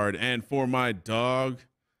card. And for my dog,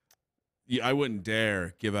 I wouldn't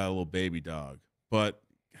dare give out a little baby dog, but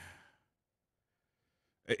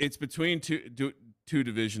it's between two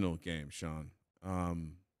divisional games, Sean.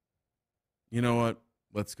 You know what?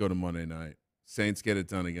 Let's go to Monday night. Saints get it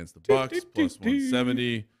done against the Bucks,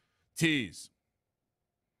 +170. Tease.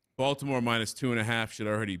 Baltimore -2.5 should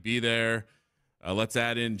already be there. Let's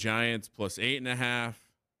add in Giants +8.5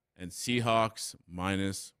 and Seahawks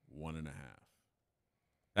 -1.5.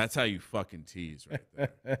 That's how you fucking tease right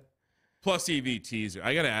there. Plus EV teaser.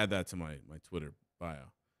 I got to add that to my Twitter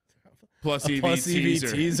bio. Plus EV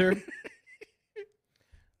teaser.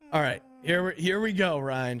 All right, here we go,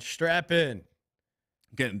 Ryan. Strap in. I'm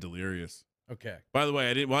getting delirious. Okay. By the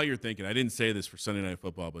way, while you're thinking, I didn't say this for Sunday Night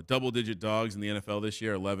Football, but double-digit dogs in the NFL this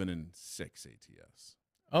year, 11-6 ATS.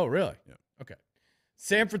 Oh, really? Yeah. Okay.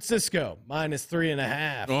 San Francisco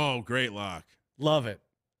 -3.5. Oh, great lock. Love it.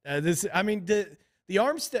 The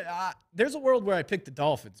Armstead, there's a world where I pick the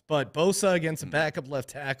Dolphins, but Bosa against a backup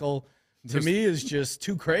left tackle to me is just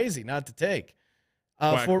too crazy not to take.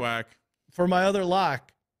 Quack. For my other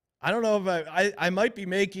lock, I don't know if I might be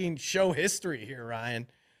making show history here, Ryan.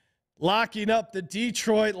 Locking up the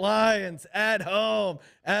Detroit Lions at home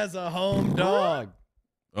as a home dog.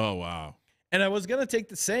 Oh, wow. And I was going to take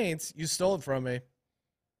the Saints. You stole it from me.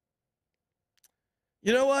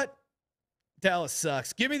 You know what? Dallas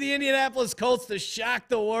sucks. Give me the Indianapolis Colts to shock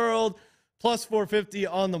the world. +450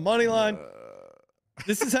 on the money line.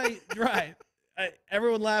 This is how you right.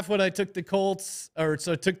 Everyone laughed when I took the Colts, I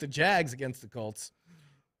took the Jags against the Colts.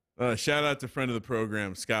 Shout out to friend of the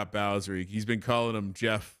program, Scott Bowser. He's been calling him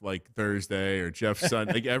Jeff like Thursday or Jeff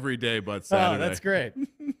Sunday, like every day but Saturday. Oh, that's great.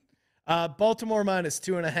 Baltimore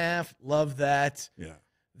 -2.5. Love that. Yeah.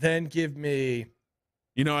 Then give me.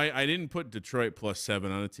 You know, I didn't put Detroit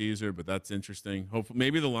 +7 on a teaser, but that's interesting. Hopefully,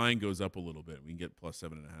 maybe the line goes up a little bit. We can get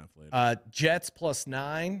 +7.5 later. Jets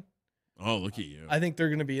 +9. Oh, look at you! I think they're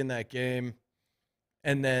going to be in that game.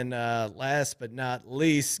 And then last but not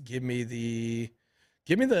least, give me the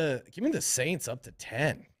Saints up to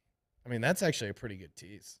 10. I mean, that's actually a pretty good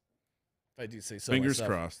tease, if I do say so. Fingers myself.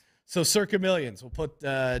 crossed. So circa millions. We'll put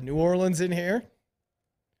New Orleans in here.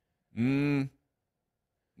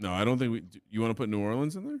 No, I don't think you want to put New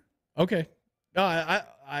Orleans in there? Okay. No, I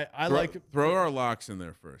like it. Throw our locks in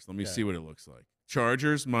there first. Let me see what it looks like.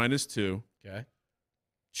 Chargers -2. Okay.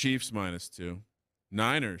 Chiefs -2.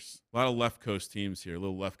 Niners. A lot of left coast teams here. A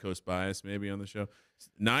little left coast bias maybe on the show.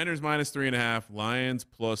 Niners -3.5. Lions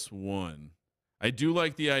 +1. I do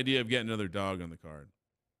like the idea of getting another dog on the card.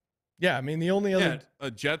 Yeah, I mean the only other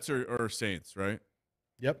Jets or Saints, right?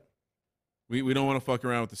 Yep. We don't want to fuck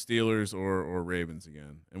around with the Steelers or Ravens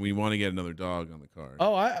again, and we want to get another dog on the card.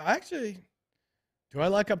 Oh, I actually do. I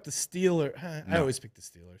like up the Steelers. I always pick the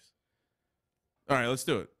Steelers. All right, let's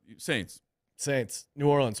do it. Saints, New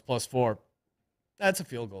Orleans +4. That's a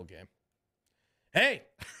field goal game. Hey,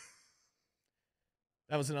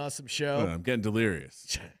 that was an awesome show. I'm getting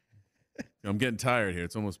delirious. I'm getting tired here.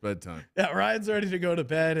 It's almost bedtime. Yeah, Ryan's ready to go to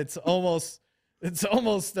bed. It's almost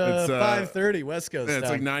 5:30 West Coast Yeah, it's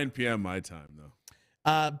time. like 9 p.m. my time,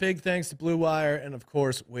 though. Big thanks to Blue Wire and, of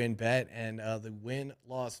course, WinBet and the Win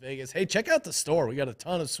Las Vegas. Hey, check out the store. We got a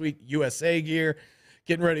ton of sweet USA gear.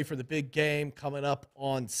 Getting ready for the big game coming up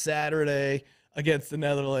on Saturday against the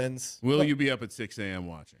Netherlands. Will you be up at 6 a.m.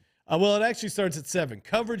 watching? Well, it actually starts at 7.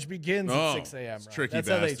 Coverage begins at 6 a.m. It's Right? tricky That's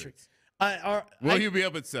bastards. how they Will you be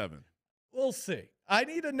up at 7? We'll see. I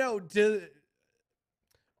need to know,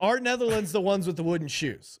 are Netherlands the ones with the wooden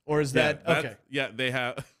shoes? Or is that okay? Yeah, they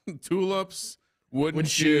have tulips, wooden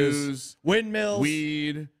shoes, shoes, windmills,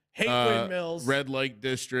 weed, hate windmills. red light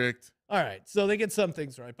district. All right, so they get some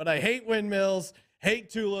things right, but I hate windmills, hate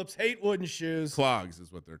tulips, hate wooden shoes. Clogs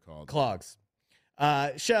is what they're called. Clogs.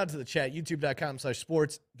 Shout out to the chat,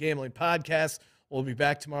 youtube.com/sports gambling podcast. We'll be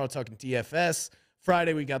back tomorrow talking DFS.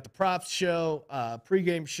 Friday, we got the props show,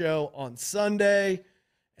 pregame show on Sunday.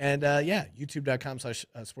 And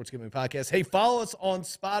youtube.com/sports gambling podcast. Hey, follow us on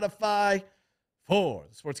Spotify for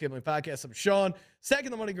the Sports Gambling Podcast. I'm Sean,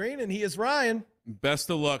 second the money green, and he is Ryan. Best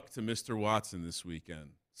of luck to Mr. Watson this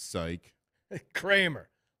weekend. Psych. Kramer,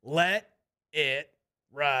 let it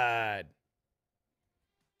ride.